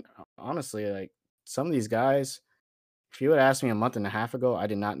together. And honestly, like some of these guys, if you would ask me a month and a half ago, I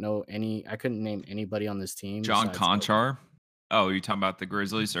did not know any. I couldn't name anybody on this team. John besides, Conchar. Oh, you talking about the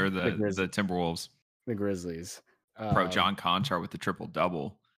Grizzlies or the Timberwolves? The Grizzlies. Bro, John Conchar with the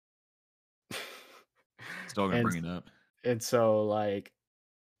triple-double. Still gonna bring it up. And so, like,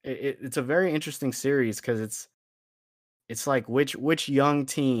 it's a very interesting series because it's like which young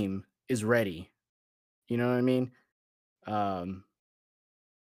team is ready. You know what I mean?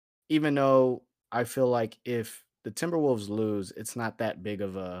 Even though I feel like if the Timberwolves lose, it's not that big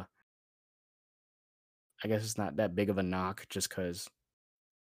of a. I guess it's not that big of a knock just because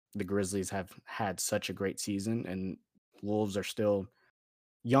the Grizzlies have had such a great season and Wolves are still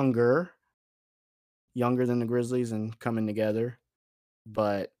younger than the Grizzlies and coming together.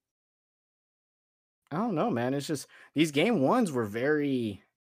 But I don't know, man. It's just these game ones were very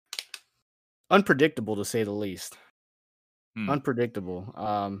unpredictable to say the least. Unpredictable.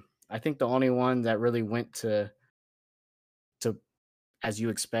 I think the only one that really went to as you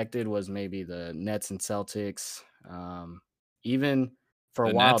expected was maybe the Nets and Celtics. Even for a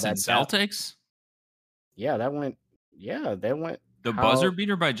while, Nets and Celtics. Yeah, that went. Yeah, that went. The buzzer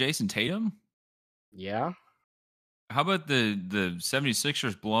beater by Jason Tatum. Yeah. How about the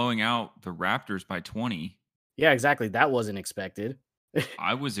 76ers blowing out the Raptors by 20? Yeah, exactly. That wasn't expected.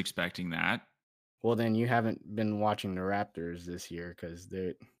 I was expecting that. Well, then you haven't been watching the Raptors this year because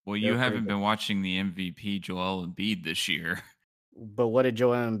they're. Well, you haven't been watching the MVP Joel Embiid this year. But what did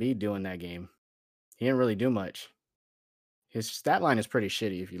Joel Embiid do in that game? He didn't really do much. His stat line is pretty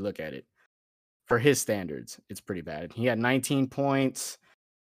shitty if you look at it. For his standards, it's pretty bad. He had 19 points.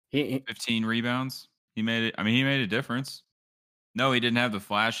 15 rebounds. He made it. I mean, he made a difference. No, he didn't have the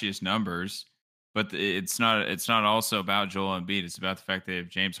flashiest numbers, but it's not also about Joel Embiid. It's about the fact that if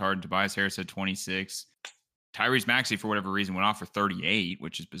James Harden, Tobias Harris had 26, Tyrese Maxey for whatever reason went off for 38,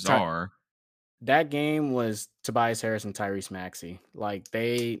 which is bizarre. That game was Tobias Harris and Tyrese Maxey. Like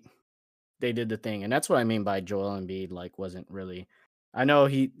they did the thing, and that's what I mean by Joel Embiid. Like wasn't really. I know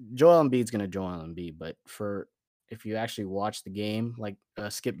Joel Embiid's gonna Joel Embiid, but if you actually watch the game, like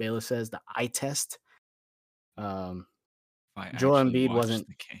Skip Bayless says, the eye test. Joel Embiid wasn't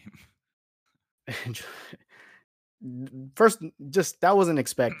the game. First, just that wasn't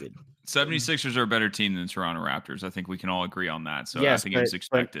expected. 76ers are a better team than Toronto Raptors. I think we can all agree on that. So yes, I think it was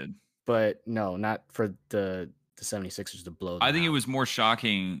expected. But no, not for the 76ers to blow them I think it was more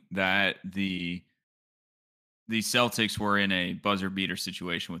shocking that the Celtics were in a buzzer beater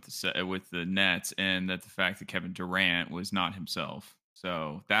situation with the Nets, and that the fact that Kevin Durant was not himself.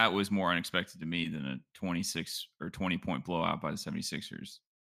 So that was more unexpected to me than a 26 or 20 point blowout by the 76ers.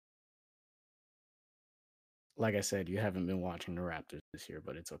 Like I said, you haven't been watching the Raptors this year,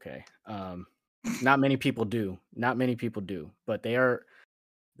 but it's okay. Not many people do. But they're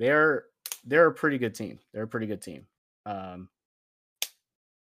a pretty good team. But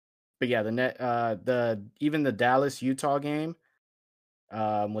yeah, even the Dallas Utah game,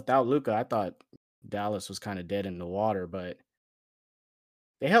 without Luka, I thought Dallas was kind of dead in the water, but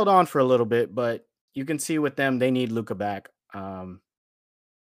they held on for a little bit. But you can see with them, they need Luka back.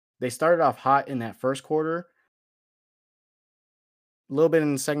 They started off hot in that first quarter, a little bit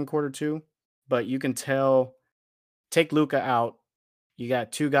in the second quarter too, but you can tell. Take Luka out, you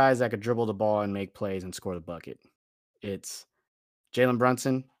got two guys that could dribble the ball and make plays and score the bucket. It's Jalen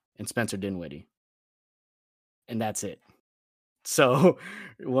Brunson and Spencer Dinwiddie. And that's it. So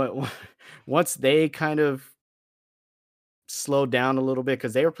once they kind of slowed down a little bit,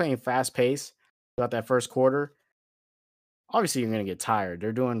 because they were playing fast pace throughout that first quarter, obviously you're going to get tired.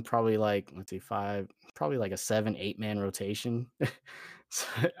 They're doing probably like, probably like a 7-8 man rotation. So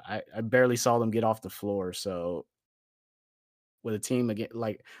I barely saw them get off the floor. So with a team again,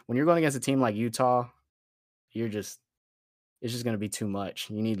 like when you're going against a team like Utah, it's just going to be too much.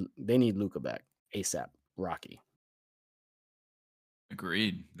 They need Luka back ASAP. Rocky.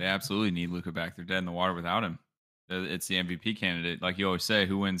 Agreed. They absolutely need Luka back. They're dead in the water without him. It's the MVP candidate. Like you always say,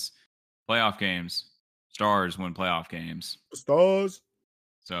 who wins playoff games? Stars win playoff games. Stars.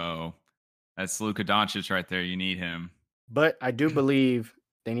 So that's Luka Doncic right there. You need him. But I do believe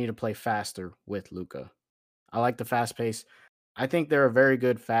they need to play faster with Luka. I like the fast pace. I think they're a very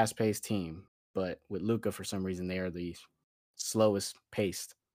good fast-paced team, but with Luka, for some reason, they are the slowest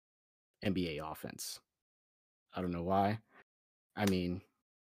paced NBA offense. I don't know why. I mean,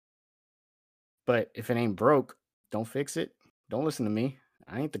 but if it ain't broke, don't fix it. Don't listen to me.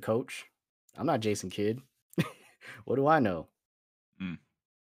 I ain't the coach. I'm not Jason Kidd. What do I know?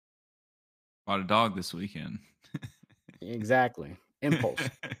 Bought a dog this weekend. Exactly. Impulse.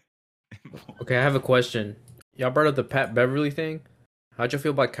 Okay, I have a question. Y'all brought up the Pat Beverly thing. How'd you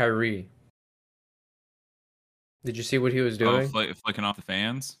feel about Kyrie? Did you see what he was doing? Flicking off the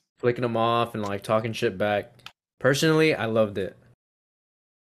fans? Flicking them off and like talking shit back. Personally, I loved it.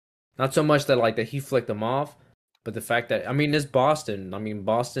 Not so much that he flicked them off, but the fact that it's Boston. I mean,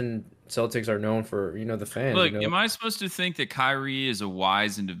 Boston Celtics are known for the fans. Look, am I supposed to think that Kyrie is a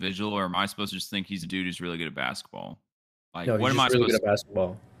wise individual, or am I supposed to just think he's a dude who's really good at basketball? Like, no, what he's am I just really supposed good at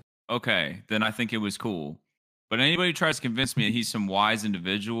basketball. Okay, then I think it was cool. But anybody who tries to convince me that he's some wise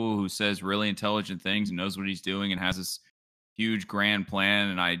individual who says really intelligent things and knows what he's doing and has this huge grand plan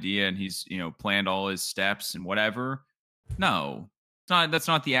and idea and he's, planned all his steps and whatever. No, that's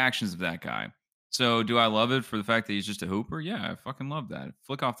not the actions of that guy. So do I love it for the fact that he's just a hooper? Yeah, I fucking love that.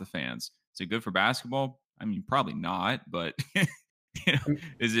 Flick off the fans. Is it good for basketball? I mean, probably not, but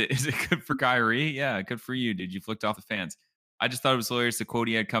is it good for Kyrie? Yeah, good for you, dude. You flicked off the fans. I just thought it was hilarious the quote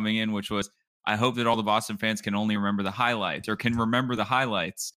he had coming in, which was, I hope that all the Boston fans can only remember the highlights or can remember the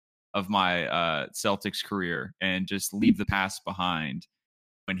highlights of my Celtics career and just leave the past behind,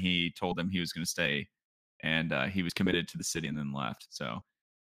 when he told them he was going to stay and he was committed to the city and then left. So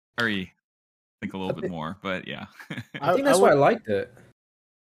Harry, think a little bit more, but yeah. I think that's why I liked it.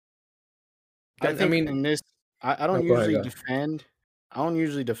 I think in this, I don't usually defend. I don't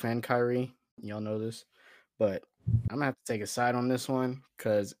usually defend Kyrie. Y'all know this, but I'm gonna have to take a side on this one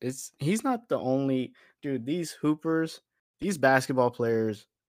because he's not the only dude. These hoopers, these basketball players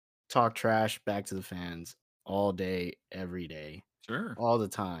talk trash back to the fans all day, every day, sure, all the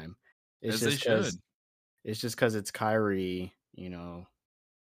time. It's just because it's Kyrie.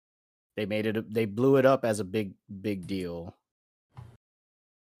 They blew it up as a big deal,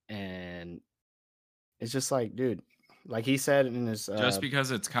 and it's just like, dude, like he said in his just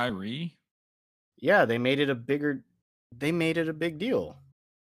because it's Kyrie. Yeah, they made it a big deal.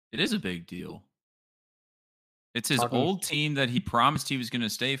 It is a big deal. It's his old team that he promised he was going to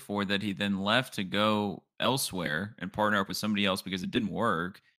stay for, that he then left to go elsewhere and partner up with somebody else because it didn't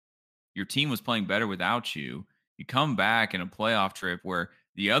work. Your team was playing better without you. You come back in a playoff trip where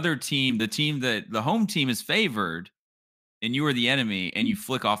the other team, the home team is favored, and you are the enemy, and you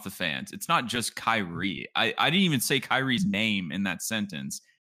flick off the fans. It's not just Kyrie. I didn't even say Kyrie's name in that sentence.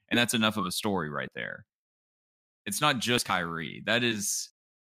 And that's enough of a story right there. It's not just Kyrie.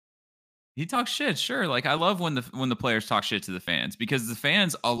 He talks shit, sure. Like, I love when the players talk shit to the fans, because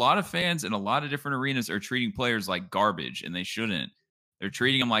a lot of fans in a lot of different arenas are treating players like garbage, and they shouldn't. They're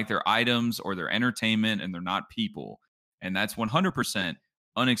treating them like they're items or they're entertainment, and they're not people. And that's 100%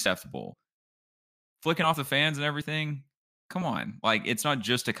 unacceptable. Flicking off the fans and everything, come on. Like, it's not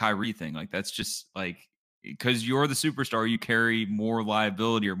just a Kyrie thing. Like, that's just like, because you're the superstar, you carry more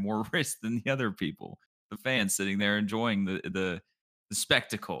liability or more risk than the other people, the fans sitting there enjoying the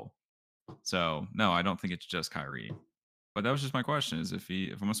spectacle. So no, I don't think it's just Kyrie. But that was just my question: is if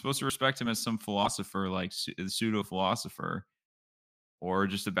I'm supposed to respect him as some philosopher, like a pseudo philosopher, or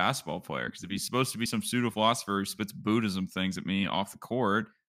just a basketball player? Because if he's supposed to be some pseudo philosopher who spits Buddhism things at me off the court,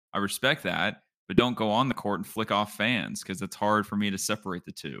 I respect that. But don't go on the court and flick off fans, because it's hard for me to separate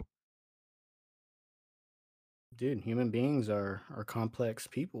the two. Dude, human beings are complex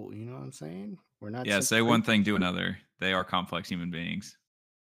people. You know what I'm saying? We're not. Yeah, say one thing, do another. They are complex human beings.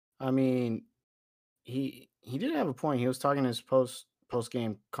 I mean, he did have a point. He was talking in his post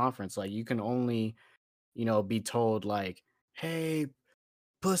game conference. Like, you can only, be told like, "Hey,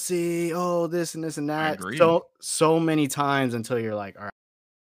 pussy," oh, this and this and that. I agree. So many times until you're like, "All right,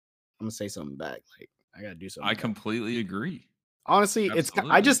 I'm gonna say something back." Like, I gotta do something. I completely agree. Honestly,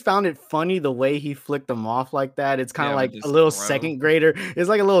 I just found it funny the way he flicked them off like that. It's kind of like a little second grader. It's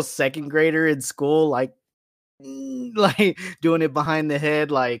like a little second grader in school, like doing it behind the head.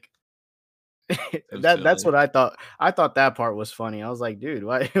 Like, that's what I thought. I thought that part was funny. I was like, dude,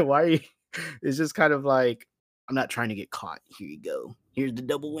 why are you? It's just kind of like, I'm not trying to get caught. Here you go. Here's the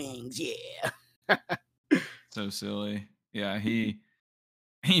double wings. Yeah. So silly. Yeah, he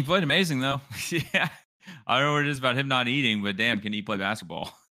played amazing though. Yeah. I don't know what it is about him not eating, but damn, can he play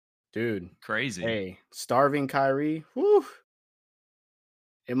basketball? Dude. Crazy. Hey, starving Kyrie. Whew.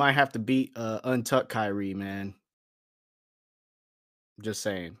 It might have to beat untucked Kyrie, man. Just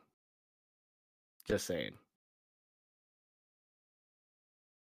saying.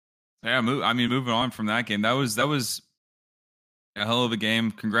 Yeah, moving on from that game. That was a hell of a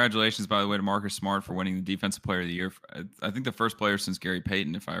game. Congratulations, by the way, to Marcus Smart for winning the Defensive Player of the Year. I think the first player since Gary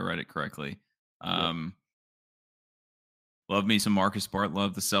Payton, if I read it correctly. Love me some Marcus Smart.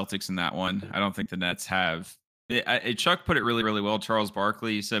 Love the Celtics in that one. I don't think the Nets have Chuck put it really, really well. Charles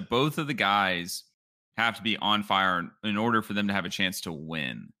Barkley, he said both of the guys have to be on fire in order for them to have a chance to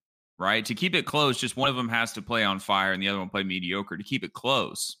win, right? To keep it close, just one of them has to play on fire and the other one play mediocre to keep it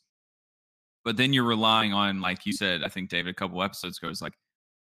close. But then you're relying on, like you said, I think, David, a couple episodes ago, it's like,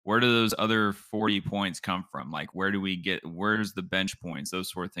 where do those other 40 points come from? Like, where's the bench points?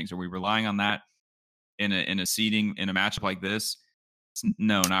 Those sort of things. Are we relying on that in a seeding, in a matchup like this?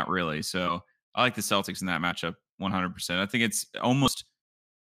 No, not really. So I like the Celtics in that matchup 100%. I think it's almost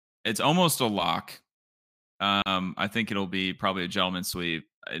a lock. I think it'll be probably a gentleman's sweep,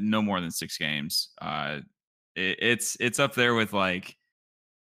 no more than 6 games. It's up there with, like,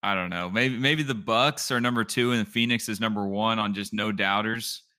 I don't know, maybe the Bucks are number 2 and Phoenix is number 1 on just no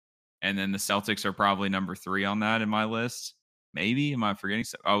doubters, and then the Celtics are probably number 3 on that in my list. Maybe, am I forgetting?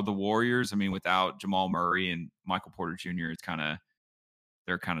 Oh, the Warriors. I mean, without Jamal Murray and Michael Porter Jr.,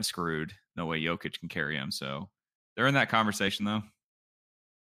 they're kind of screwed. No way Jokic can carry them. So they're in that conversation, though.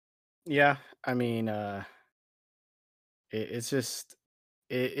 Yeah, I mean,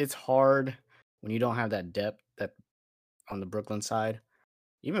 it's hard when you don't have that depth that on the Brooklyn side.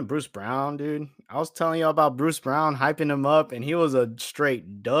 Even Bruce Brown, dude. I was telling you about Bruce Brown, hyping him up, and he was a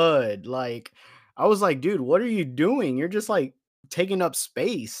straight dud. Like, I was like, dude, what are you doing? You're just like taking up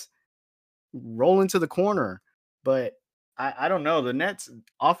space, rolling to the corner. But I don't know. The Nets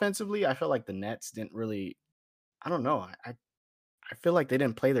offensively, I felt like the Nets didn't really. I don't know. I feel like they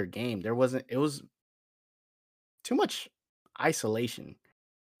didn't play their game. It was too much isolation,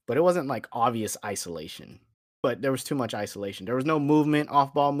 but it wasn't like obvious isolation. But there was too much isolation. There was no movement,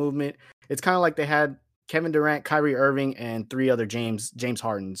 off-ball movement. It's kind of like they had Kevin Durant, Kyrie Irving, and 3 other James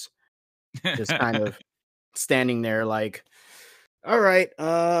Hardens just kind of standing there like, all right,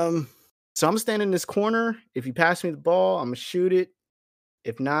 so I'm standing in this corner. If you pass me the ball, I'm going to shoot it.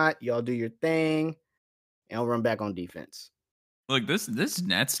 If not, y'all do your thing, and I'll run back on defense. Look, this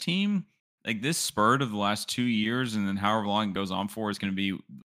Nets team, like this spurt of the last 2 years and then however long it goes on for, is going to be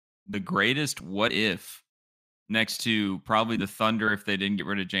the greatest what if next to probably the Thunder if they didn't get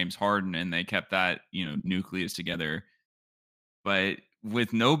rid of James Harden and they kept that, nucleus together. But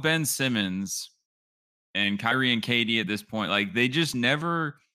with no Ben Simmons and Kyrie and KD at this point, like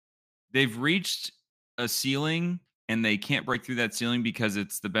they've reached a ceiling and they can't break through that ceiling because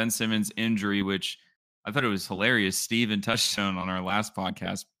it's the Ben Simmons injury, which I thought it was hilarious. Steven touched on our last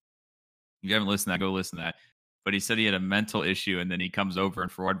podcast. If you haven't listened to that, go listen to that. But he said he had a mental issue and then he comes over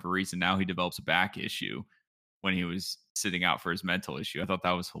and for whatever reason, now he develops a back issue when he was sitting out for his mental issue. I thought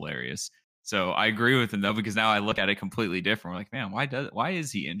that was hilarious. So I agree with him though, because now I look at it completely different. We're like, man, why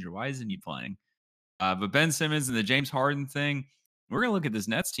is he injured? Why isn't he playing? But Ben Simmons and the James Harden thing, we're going to look at this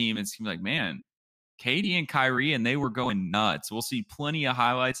Nets team and seem like, man, KD and Kyrie, and they were going nuts. We'll see plenty of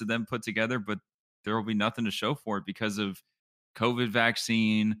highlights of them put together, but there will be nothing to show for it because of COVID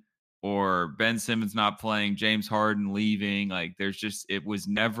vaccine or Ben Simmons not playing, James Harden leaving. Like it was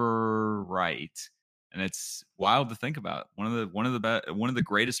never right. And it's wild to think about. One of the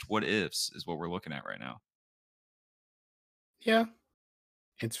greatest what ifs is what we're looking at right now. Yeah.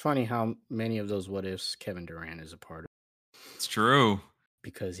 It's funny how many of those what ifs Kevin Durant is a part of. It's true.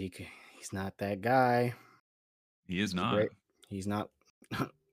 Because he's not that guy. He is not. He's not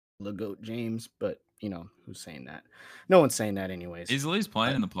LeGoat James, but who's saying that? No one's saying that anyways. He's at least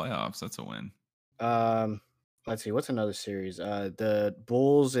playing in the playoffs. That's a win. Let's see. What's another series? The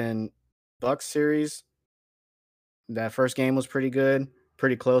Bulls and Bucks series. That first game was pretty good.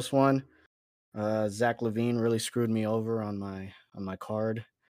 Pretty close one. Zach LaVine really screwed me over on my card.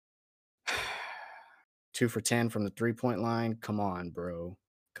 2 for 10 from the 3-point line. Come on, bro.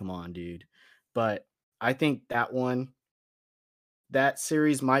 Come on, dude. But I think that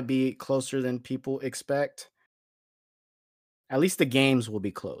series might be closer than people expect. At least the games will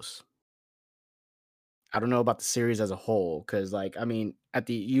be close. I don't know about the series as a whole, because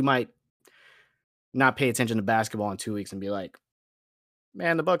you might not pay attention to basketball in 2 weeks and be like,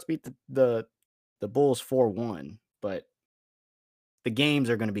 man, the Bucks beat the Bulls 4-1, but the games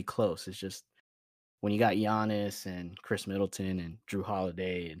are going to be close. It's just when you got Giannis and Chris Middleton and Drew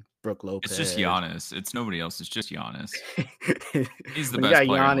Holiday and Brook Lopez. It's just Giannis. It's nobody else. It's just Giannis. He's the best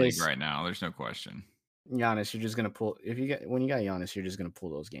player in the league right now. There's no question. Giannis, you're just gonna pull. When you got Giannis, you're just gonna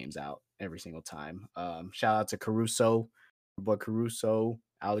pull those games out every single time. Shout out to Caruso, boy Caruso,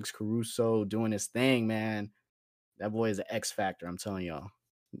 Alex Caruso, doing his thing, man. That boy is an X factor. I'm telling y'all.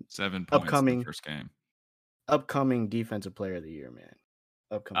 7 points in the first game. Upcoming defensive player of the year, man.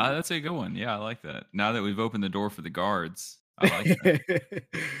 Upcoming. That's a good one. Yeah, I like that. Now that we've opened the door for the guards, I like that.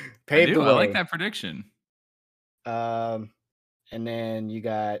 I like that prediction. And then you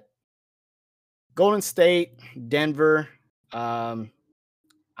got Golden State, Denver. I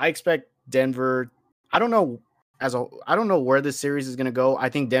expect Denver. I don't know I don't know where this series is going to go. I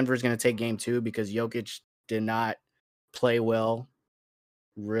think Denver is going to take game 2 because Jokic did not play well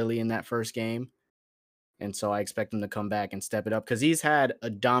really in that first game. And so I expect him to come back and step it up because he's had a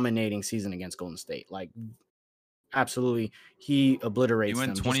dominating season against Golden State. Like, absolutely, he obliterates He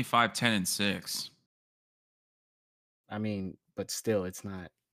went them. 25, 10, and 6. I mean, but still, it's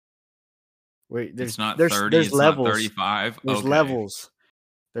not. It's not 30. It's levels. not 35. There's Okay. levels.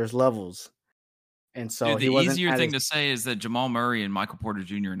 There's levels. And so Dude, the he wasn't easier at thing his- to say is that Jamal Murray and Michael Porter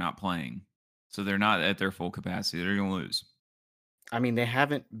Jr. are not playing. So they're not at their full capacity. They're going to lose. I mean, they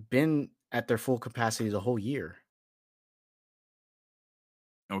haven't been at their full capacity the whole year.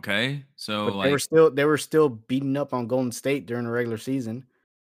 Okay. So But like they were still beating up on Golden State during the regular season.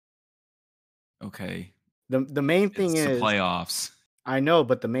 okay. The main thing It's the is playoffs. I know,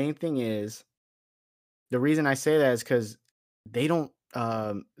 but the main thing is the reason I say that is because they don't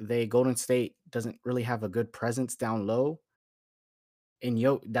Golden State doesn't really have a good presence down low. And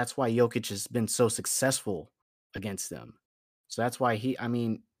that's why Jokic has been so successful against them. So that's why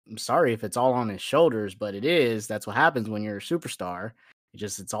I'm sorry if it's all on his shoulders, but it is. That's what happens when you're a superstar.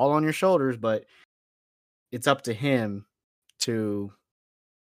 It's all on your shoulders, but it's up to him to,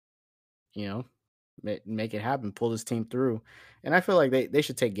 make it happen, pull this team through. And I feel like they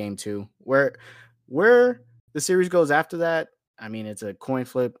should take game 2. Where the series goes after that, I mean, it's a coin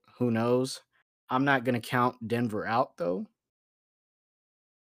flip. Who knows? I'm not going to count Denver out, though.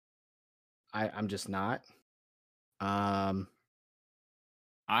 I'm just not. I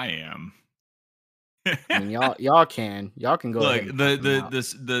am. I mean, y'all can go Look, ahead.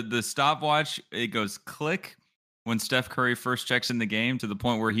 the stopwatch, it goes click when Steph Curry first checks in the game to the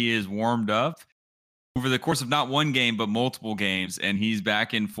point where he is warmed up over the course of not one game but multiple games, and he's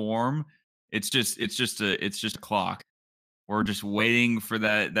back in form. It's just a clock. We're just waiting for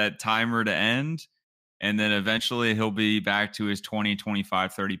that timer to end, and then eventually he'll be back to his 20,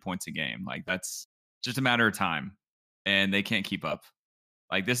 25, 30 points a game. Like, that's just a matter of time, and they can't keep up.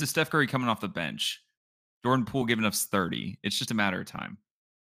 Like, this is Steph Curry coming off the bench. Jordan Poole giving us 30. It's just a matter of time.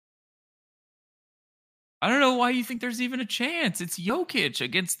 I don't know why you think there's even a chance. It's Jokic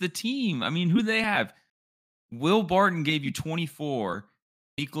against the team. I mean, who do they have? Will Barton gave you 24.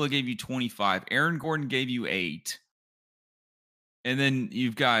 Nikola gave you 25. Aaron Gordon gave you 8. And then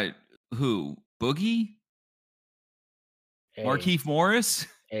you've got who? Boogie? Hey, Markieff Morris?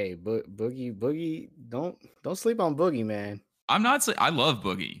 Hey, Boogie, don't sleep on Boogie, man. I'm not saying I love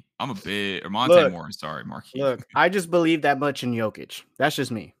Boogie. I'm a bit, or Monte Morris, sorry, Markieff. Look, I just believe that much in Jokic. That's just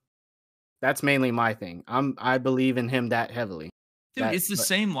me. That's mainly my thing. I believe in him that heavily. Dude, it's the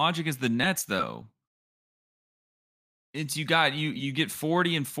same logic as the Nets, though. It's you get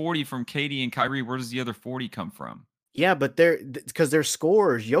 40 and 40 from Katie and Kyrie. Where does the other 40 come from? Yeah, but because they're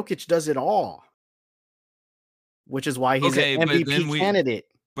scorers. Jokic does it all, which is why he's an MVP candidate.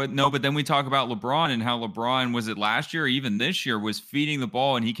 But then we talk about LeBron and how LeBron, was it last year or even this year, was feeding the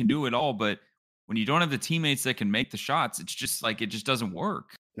ball and he can do it all. But when you don't have the teammates that can make the shots, it's just like it just doesn't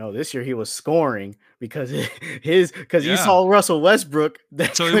work. No, this year he was scoring because you saw Russell Westbrook.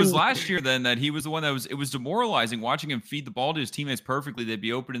 So it was last year then that he was the one it was demoralizing watching him feed the ball to his teammates perfectly. They'd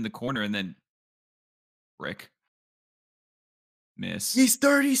be open in the corner and then miss. He's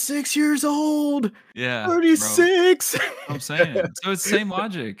 36 years old. Yeah. 36. I'm saying. So it's the same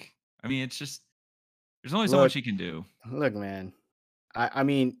logic. I mean, it's just there's only so much he can do. Look, man. I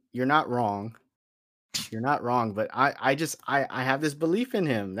mean, you're not wrong. You're not wrong, but I have this belief in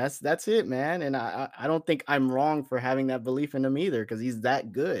him. That's it, man. And I don't think I'm wrong for having that belief in him either, because he's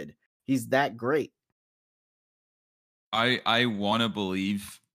that good. He's that great. I want to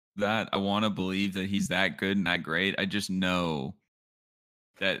believe that. I want to believe that he's that good and that great. I just know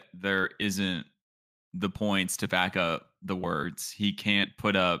that there isn't the points to back up the words. He can't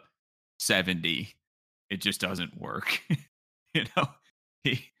put up 70. It just doesn't work.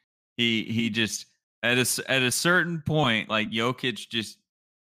 He just at a certain point, like Jokic, just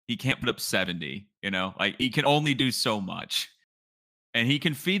he can't put up 70. Like he can only do so much, and he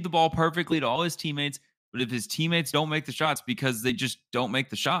can feed the ball perfectly to all his teammates. But if his teammates don't make the shots because they just don't make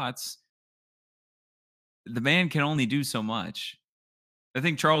the shots, the man can only do so much. I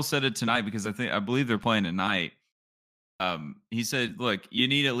think Charles said it tonight because I believe they're playing tonight. He said, "Look, you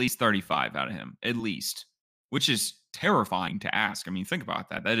need at least 35 out of him, at least," which is terrifying to ask. I mean, think about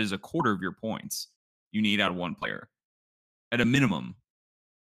that. That is a quarter of your points you need out of one player at a minimum.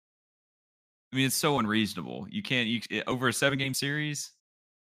 I mean, it's so unreasonable. You can't over a 7-game series.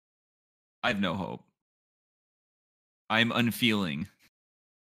 I have no hope. I'm unfeeling.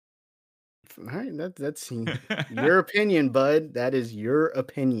 right, that's your opinion, bud. That is your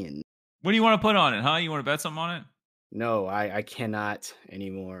opinion. What do you want to put on it, huh? You want to bet something on it? No, I cannot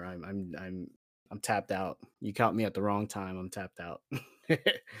anymore. I'm tapped out. You caught me at the wrong time. I'm tapped out.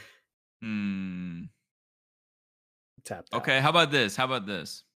 Tapped out. Okay, how about this?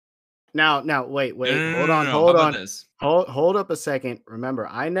 Now, wait. No, Hold on. How about this? Hold up a second. Remember,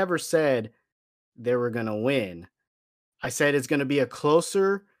 I never said they were gonna win. I said it's gonna be a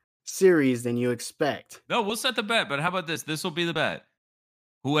closer series than you expect. No, we'll set the bet, but how about this? This will be the bet.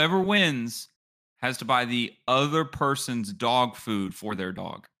 Whoever wins has to buy the other person's dog food for their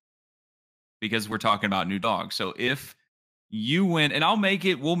dog. Because we're talking about new dogs. So if you win, and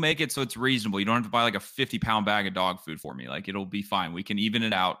we'll make it so it's reasonable. You don't have to buy like a 50-pound bag of dog food for me. Like, it'll be fine. We can even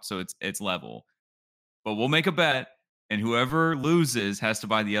it out so it's level. But we'll make a bet, and whoever loses has to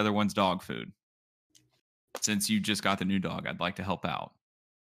buy the other one's dog food. Since you just got the new dog, I'd like to help out.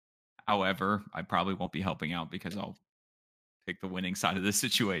 However, I probably won't be helping out because I'll pick the winning side of this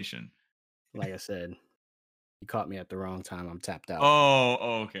situation. Like I said, you caught me at the wrong time. I'm tapped out.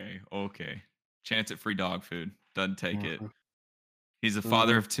 Oh, okay. Chance at free dog food. Doesn't take it. He's a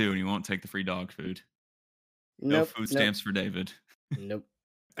father of 2, and he won't take the free dog food. No food stamps for David. Nope.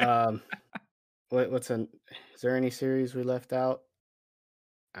 Is there any series we left out?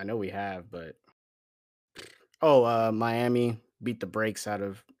 I know we have, but Miami beat the brakes out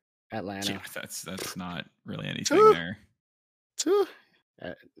of Atlanta. Yeah, that's not really anything there.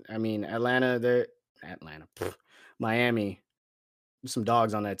 I mean, Miami, some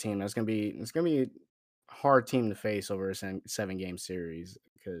dogs on that team. It's gonna be a hard team to face over a 7-game series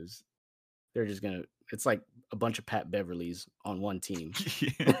because they're just gonna. It's like a bunch of Pat Beverleys on one team.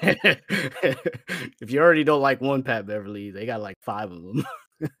 If you already don't like one Pat Beverly, they got like 5 of them.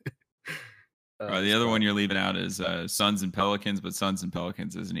 The other one you're leaving out is Suns and Pelicans, but Suns and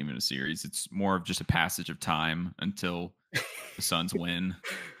Pelicans isn't even a series. It's more of just a passage of time until the Suns win.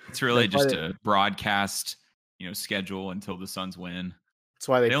 It's really just a broadcast, schedule until the Suns win. That's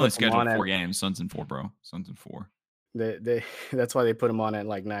why they only schedule 4 games. Suns in 4, bro. Suns in 4. That's why they put them on at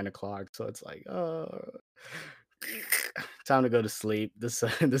like 9:00. So it's like, time to go to sleep. The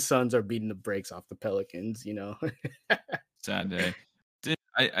Suns are beating the brakes off the Pelicans. Sad day.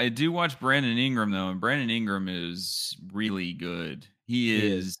 I do watch Brandon Ingram though, and Brandon Ingram is really good. He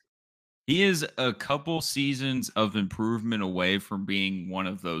is a couple seasons of improvement away from being one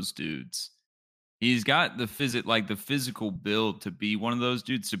of those dudes. He's got the physical build to be one of those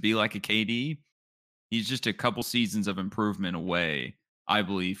dudes, to be like a KD. He's just a couple seasons of improvement away, I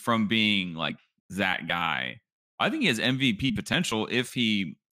believe, from being like that guy. I think he has MVP potential if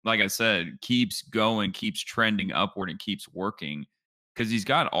he, like I said, keeps going, keeps trending upward, and keeps working. Because he's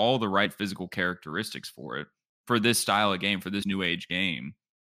got all the right physical characteristics for this style of game, for this new age game,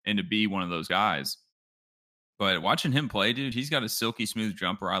 and to be one of those guys. But watching him play, dude, he's got a silky smooth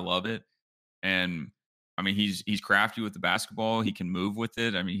jumper. I love it. And I mean, he's crafty with the basketball. He can move with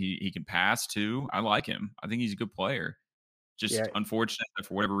it. I mean, he can pass too. I like him. I think he's a good player. Just unfortunate that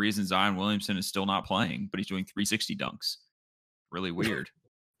for whatever reason, Zion Williamson is still not playing, but he's doing 360 dunks. Really weird.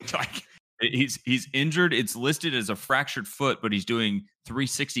 Like, he's injured. It's listed as a fractured foot, but he's doing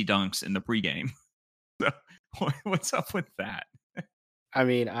 360 dunks in the pregame. So, what's up with that? I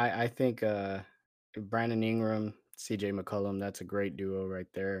mean, I think Brandon Ingram, CJ McCollum, that's a great duo right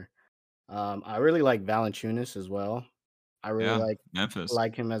there. I really like Valanciunas as well. I really like Memphis.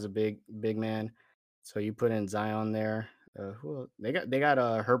 Like him as a big man. So you put in Zion there. They got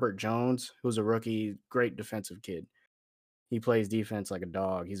Herbert Jones, who's a rookie, great defensive kid. He plays defense like a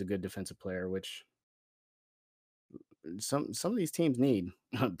dog. He's a good defensive player, which some of these teams need.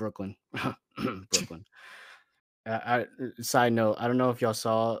 Brooklyn. Side note, I don't know if y'all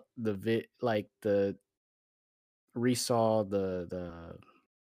saw the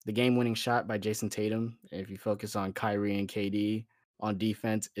game-winning shot by Jason Tatum. If you focus on Kyrie and KD on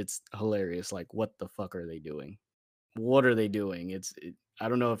defense, it's hilarious. Like, what the fuck are they doing? What are they doing? I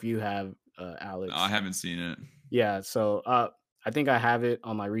don't know if you have, Alex. I haven't seen it. Yeah, so I think I have it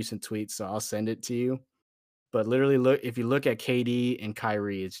on my recent tweets, so I'll send it to you. But literally, if you look at KD and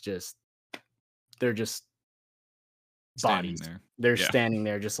Kyrie, they're just standing bodies. There. They're standing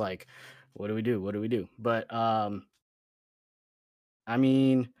there just like, what do we do? What do we do? But I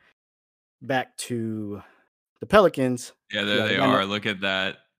mean, back to the Pelicans. Yeah, there they are. Look at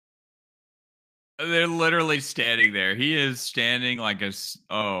that. They're literally standing there. He is standing like a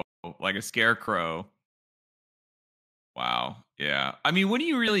scarecrow. Wow. Yeah. I mean, what do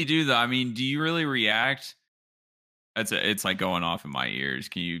you really do though? I mean, do you really react? It's like going off in my ears.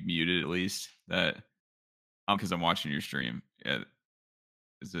 Can you mute it at least? That because I'm watching your stream. Yeah.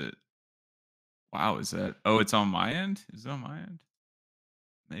 Is it? Wow, is that? Oh, it's on my end. Is it on my end?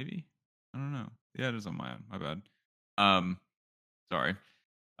 Maybe. I don't know. Yeah, it is on my end. My bad. Sorry.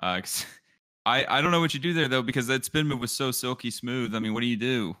 'Cause I don't know what you do there though, because that spin move was so silky smooth. I mean, what do you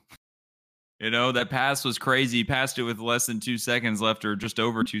do? That pass was crazy. He passed it with less than 2 seconds left, or just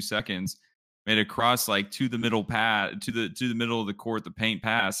over 2 seconds. Made a cross like to the middle pad, to the middle of the court, the paint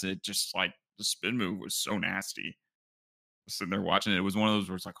pass. It just like the spin move was so nasty. Sitting there watching it, it was one of those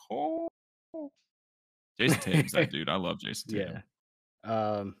where it's like, oh, Jason Tatum's that dude. I love Jason Tatum.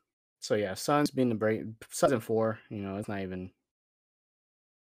 Yeah. So yeah, Suns being the break. Suns in 4. It's not even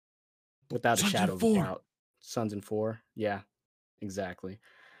without a Suns in shadow of a 4. doubt. Suns in 4. Yeah, exactly.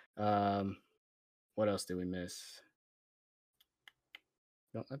 What else did we miss?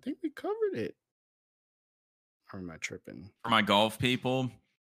 No, I think we covered it. Or am I tripping? For my golf people,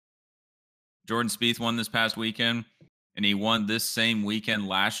 Jordan Spieth won this past weekend, and he won this same weekend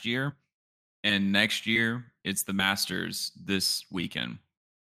last year. And next year, it's the Masters this weekend.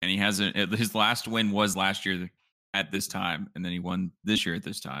 And he hasn't. His last win was last year at this time, and then he won this year at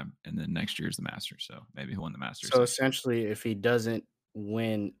this time, and then next year is the Masters. So maybe he'll win the Masters. So essentially, if he doesn't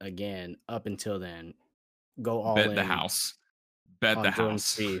win again up until then, go all in. Bet the house. Bet the Jordan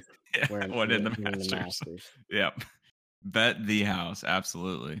house. Spieth, in the Masters. Yep. Bet the house.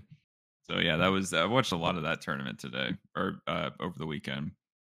 Absolutely. So yeah, I watched a lot of that tournament today or over the weekend.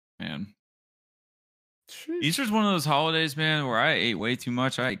 Man. Easter's one of those holidays, man, where I ate way too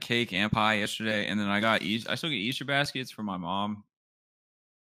much. I ate cake and pie yesterday, and then I still get Easter baskets for my mom.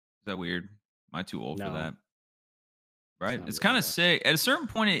 Is that weird? Am I too old for that? Right? It's kind of sick. At a certain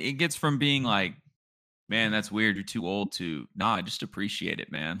point, it gets from being like, man, that's weird. You're too old to, nah, I just appreciate it,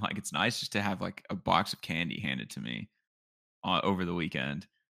 man. Like, it's nice just to have like a box of candy handed to me over the weekend.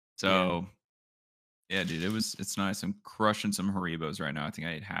 So, yeah, dude, it's nice. I'm crushing some Haribos right now. I think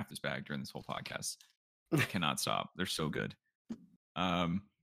I ate half this bag during this whole podcast. I cannot stop. They're so good. Fans,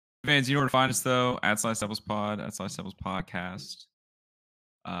 you know where to find us though? At Sliced Apples Pod, at Sliced Apples Podcast,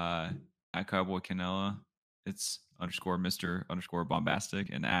 at Cowboy Canella. It's _Mr. _bombastic,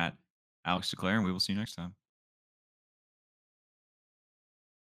 and at Alex DeClaire, and we will see you next time.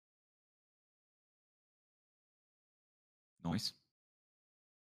 Noise.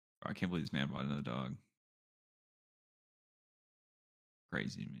 I can't believe this man bought another dog.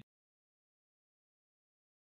 Crazy to me.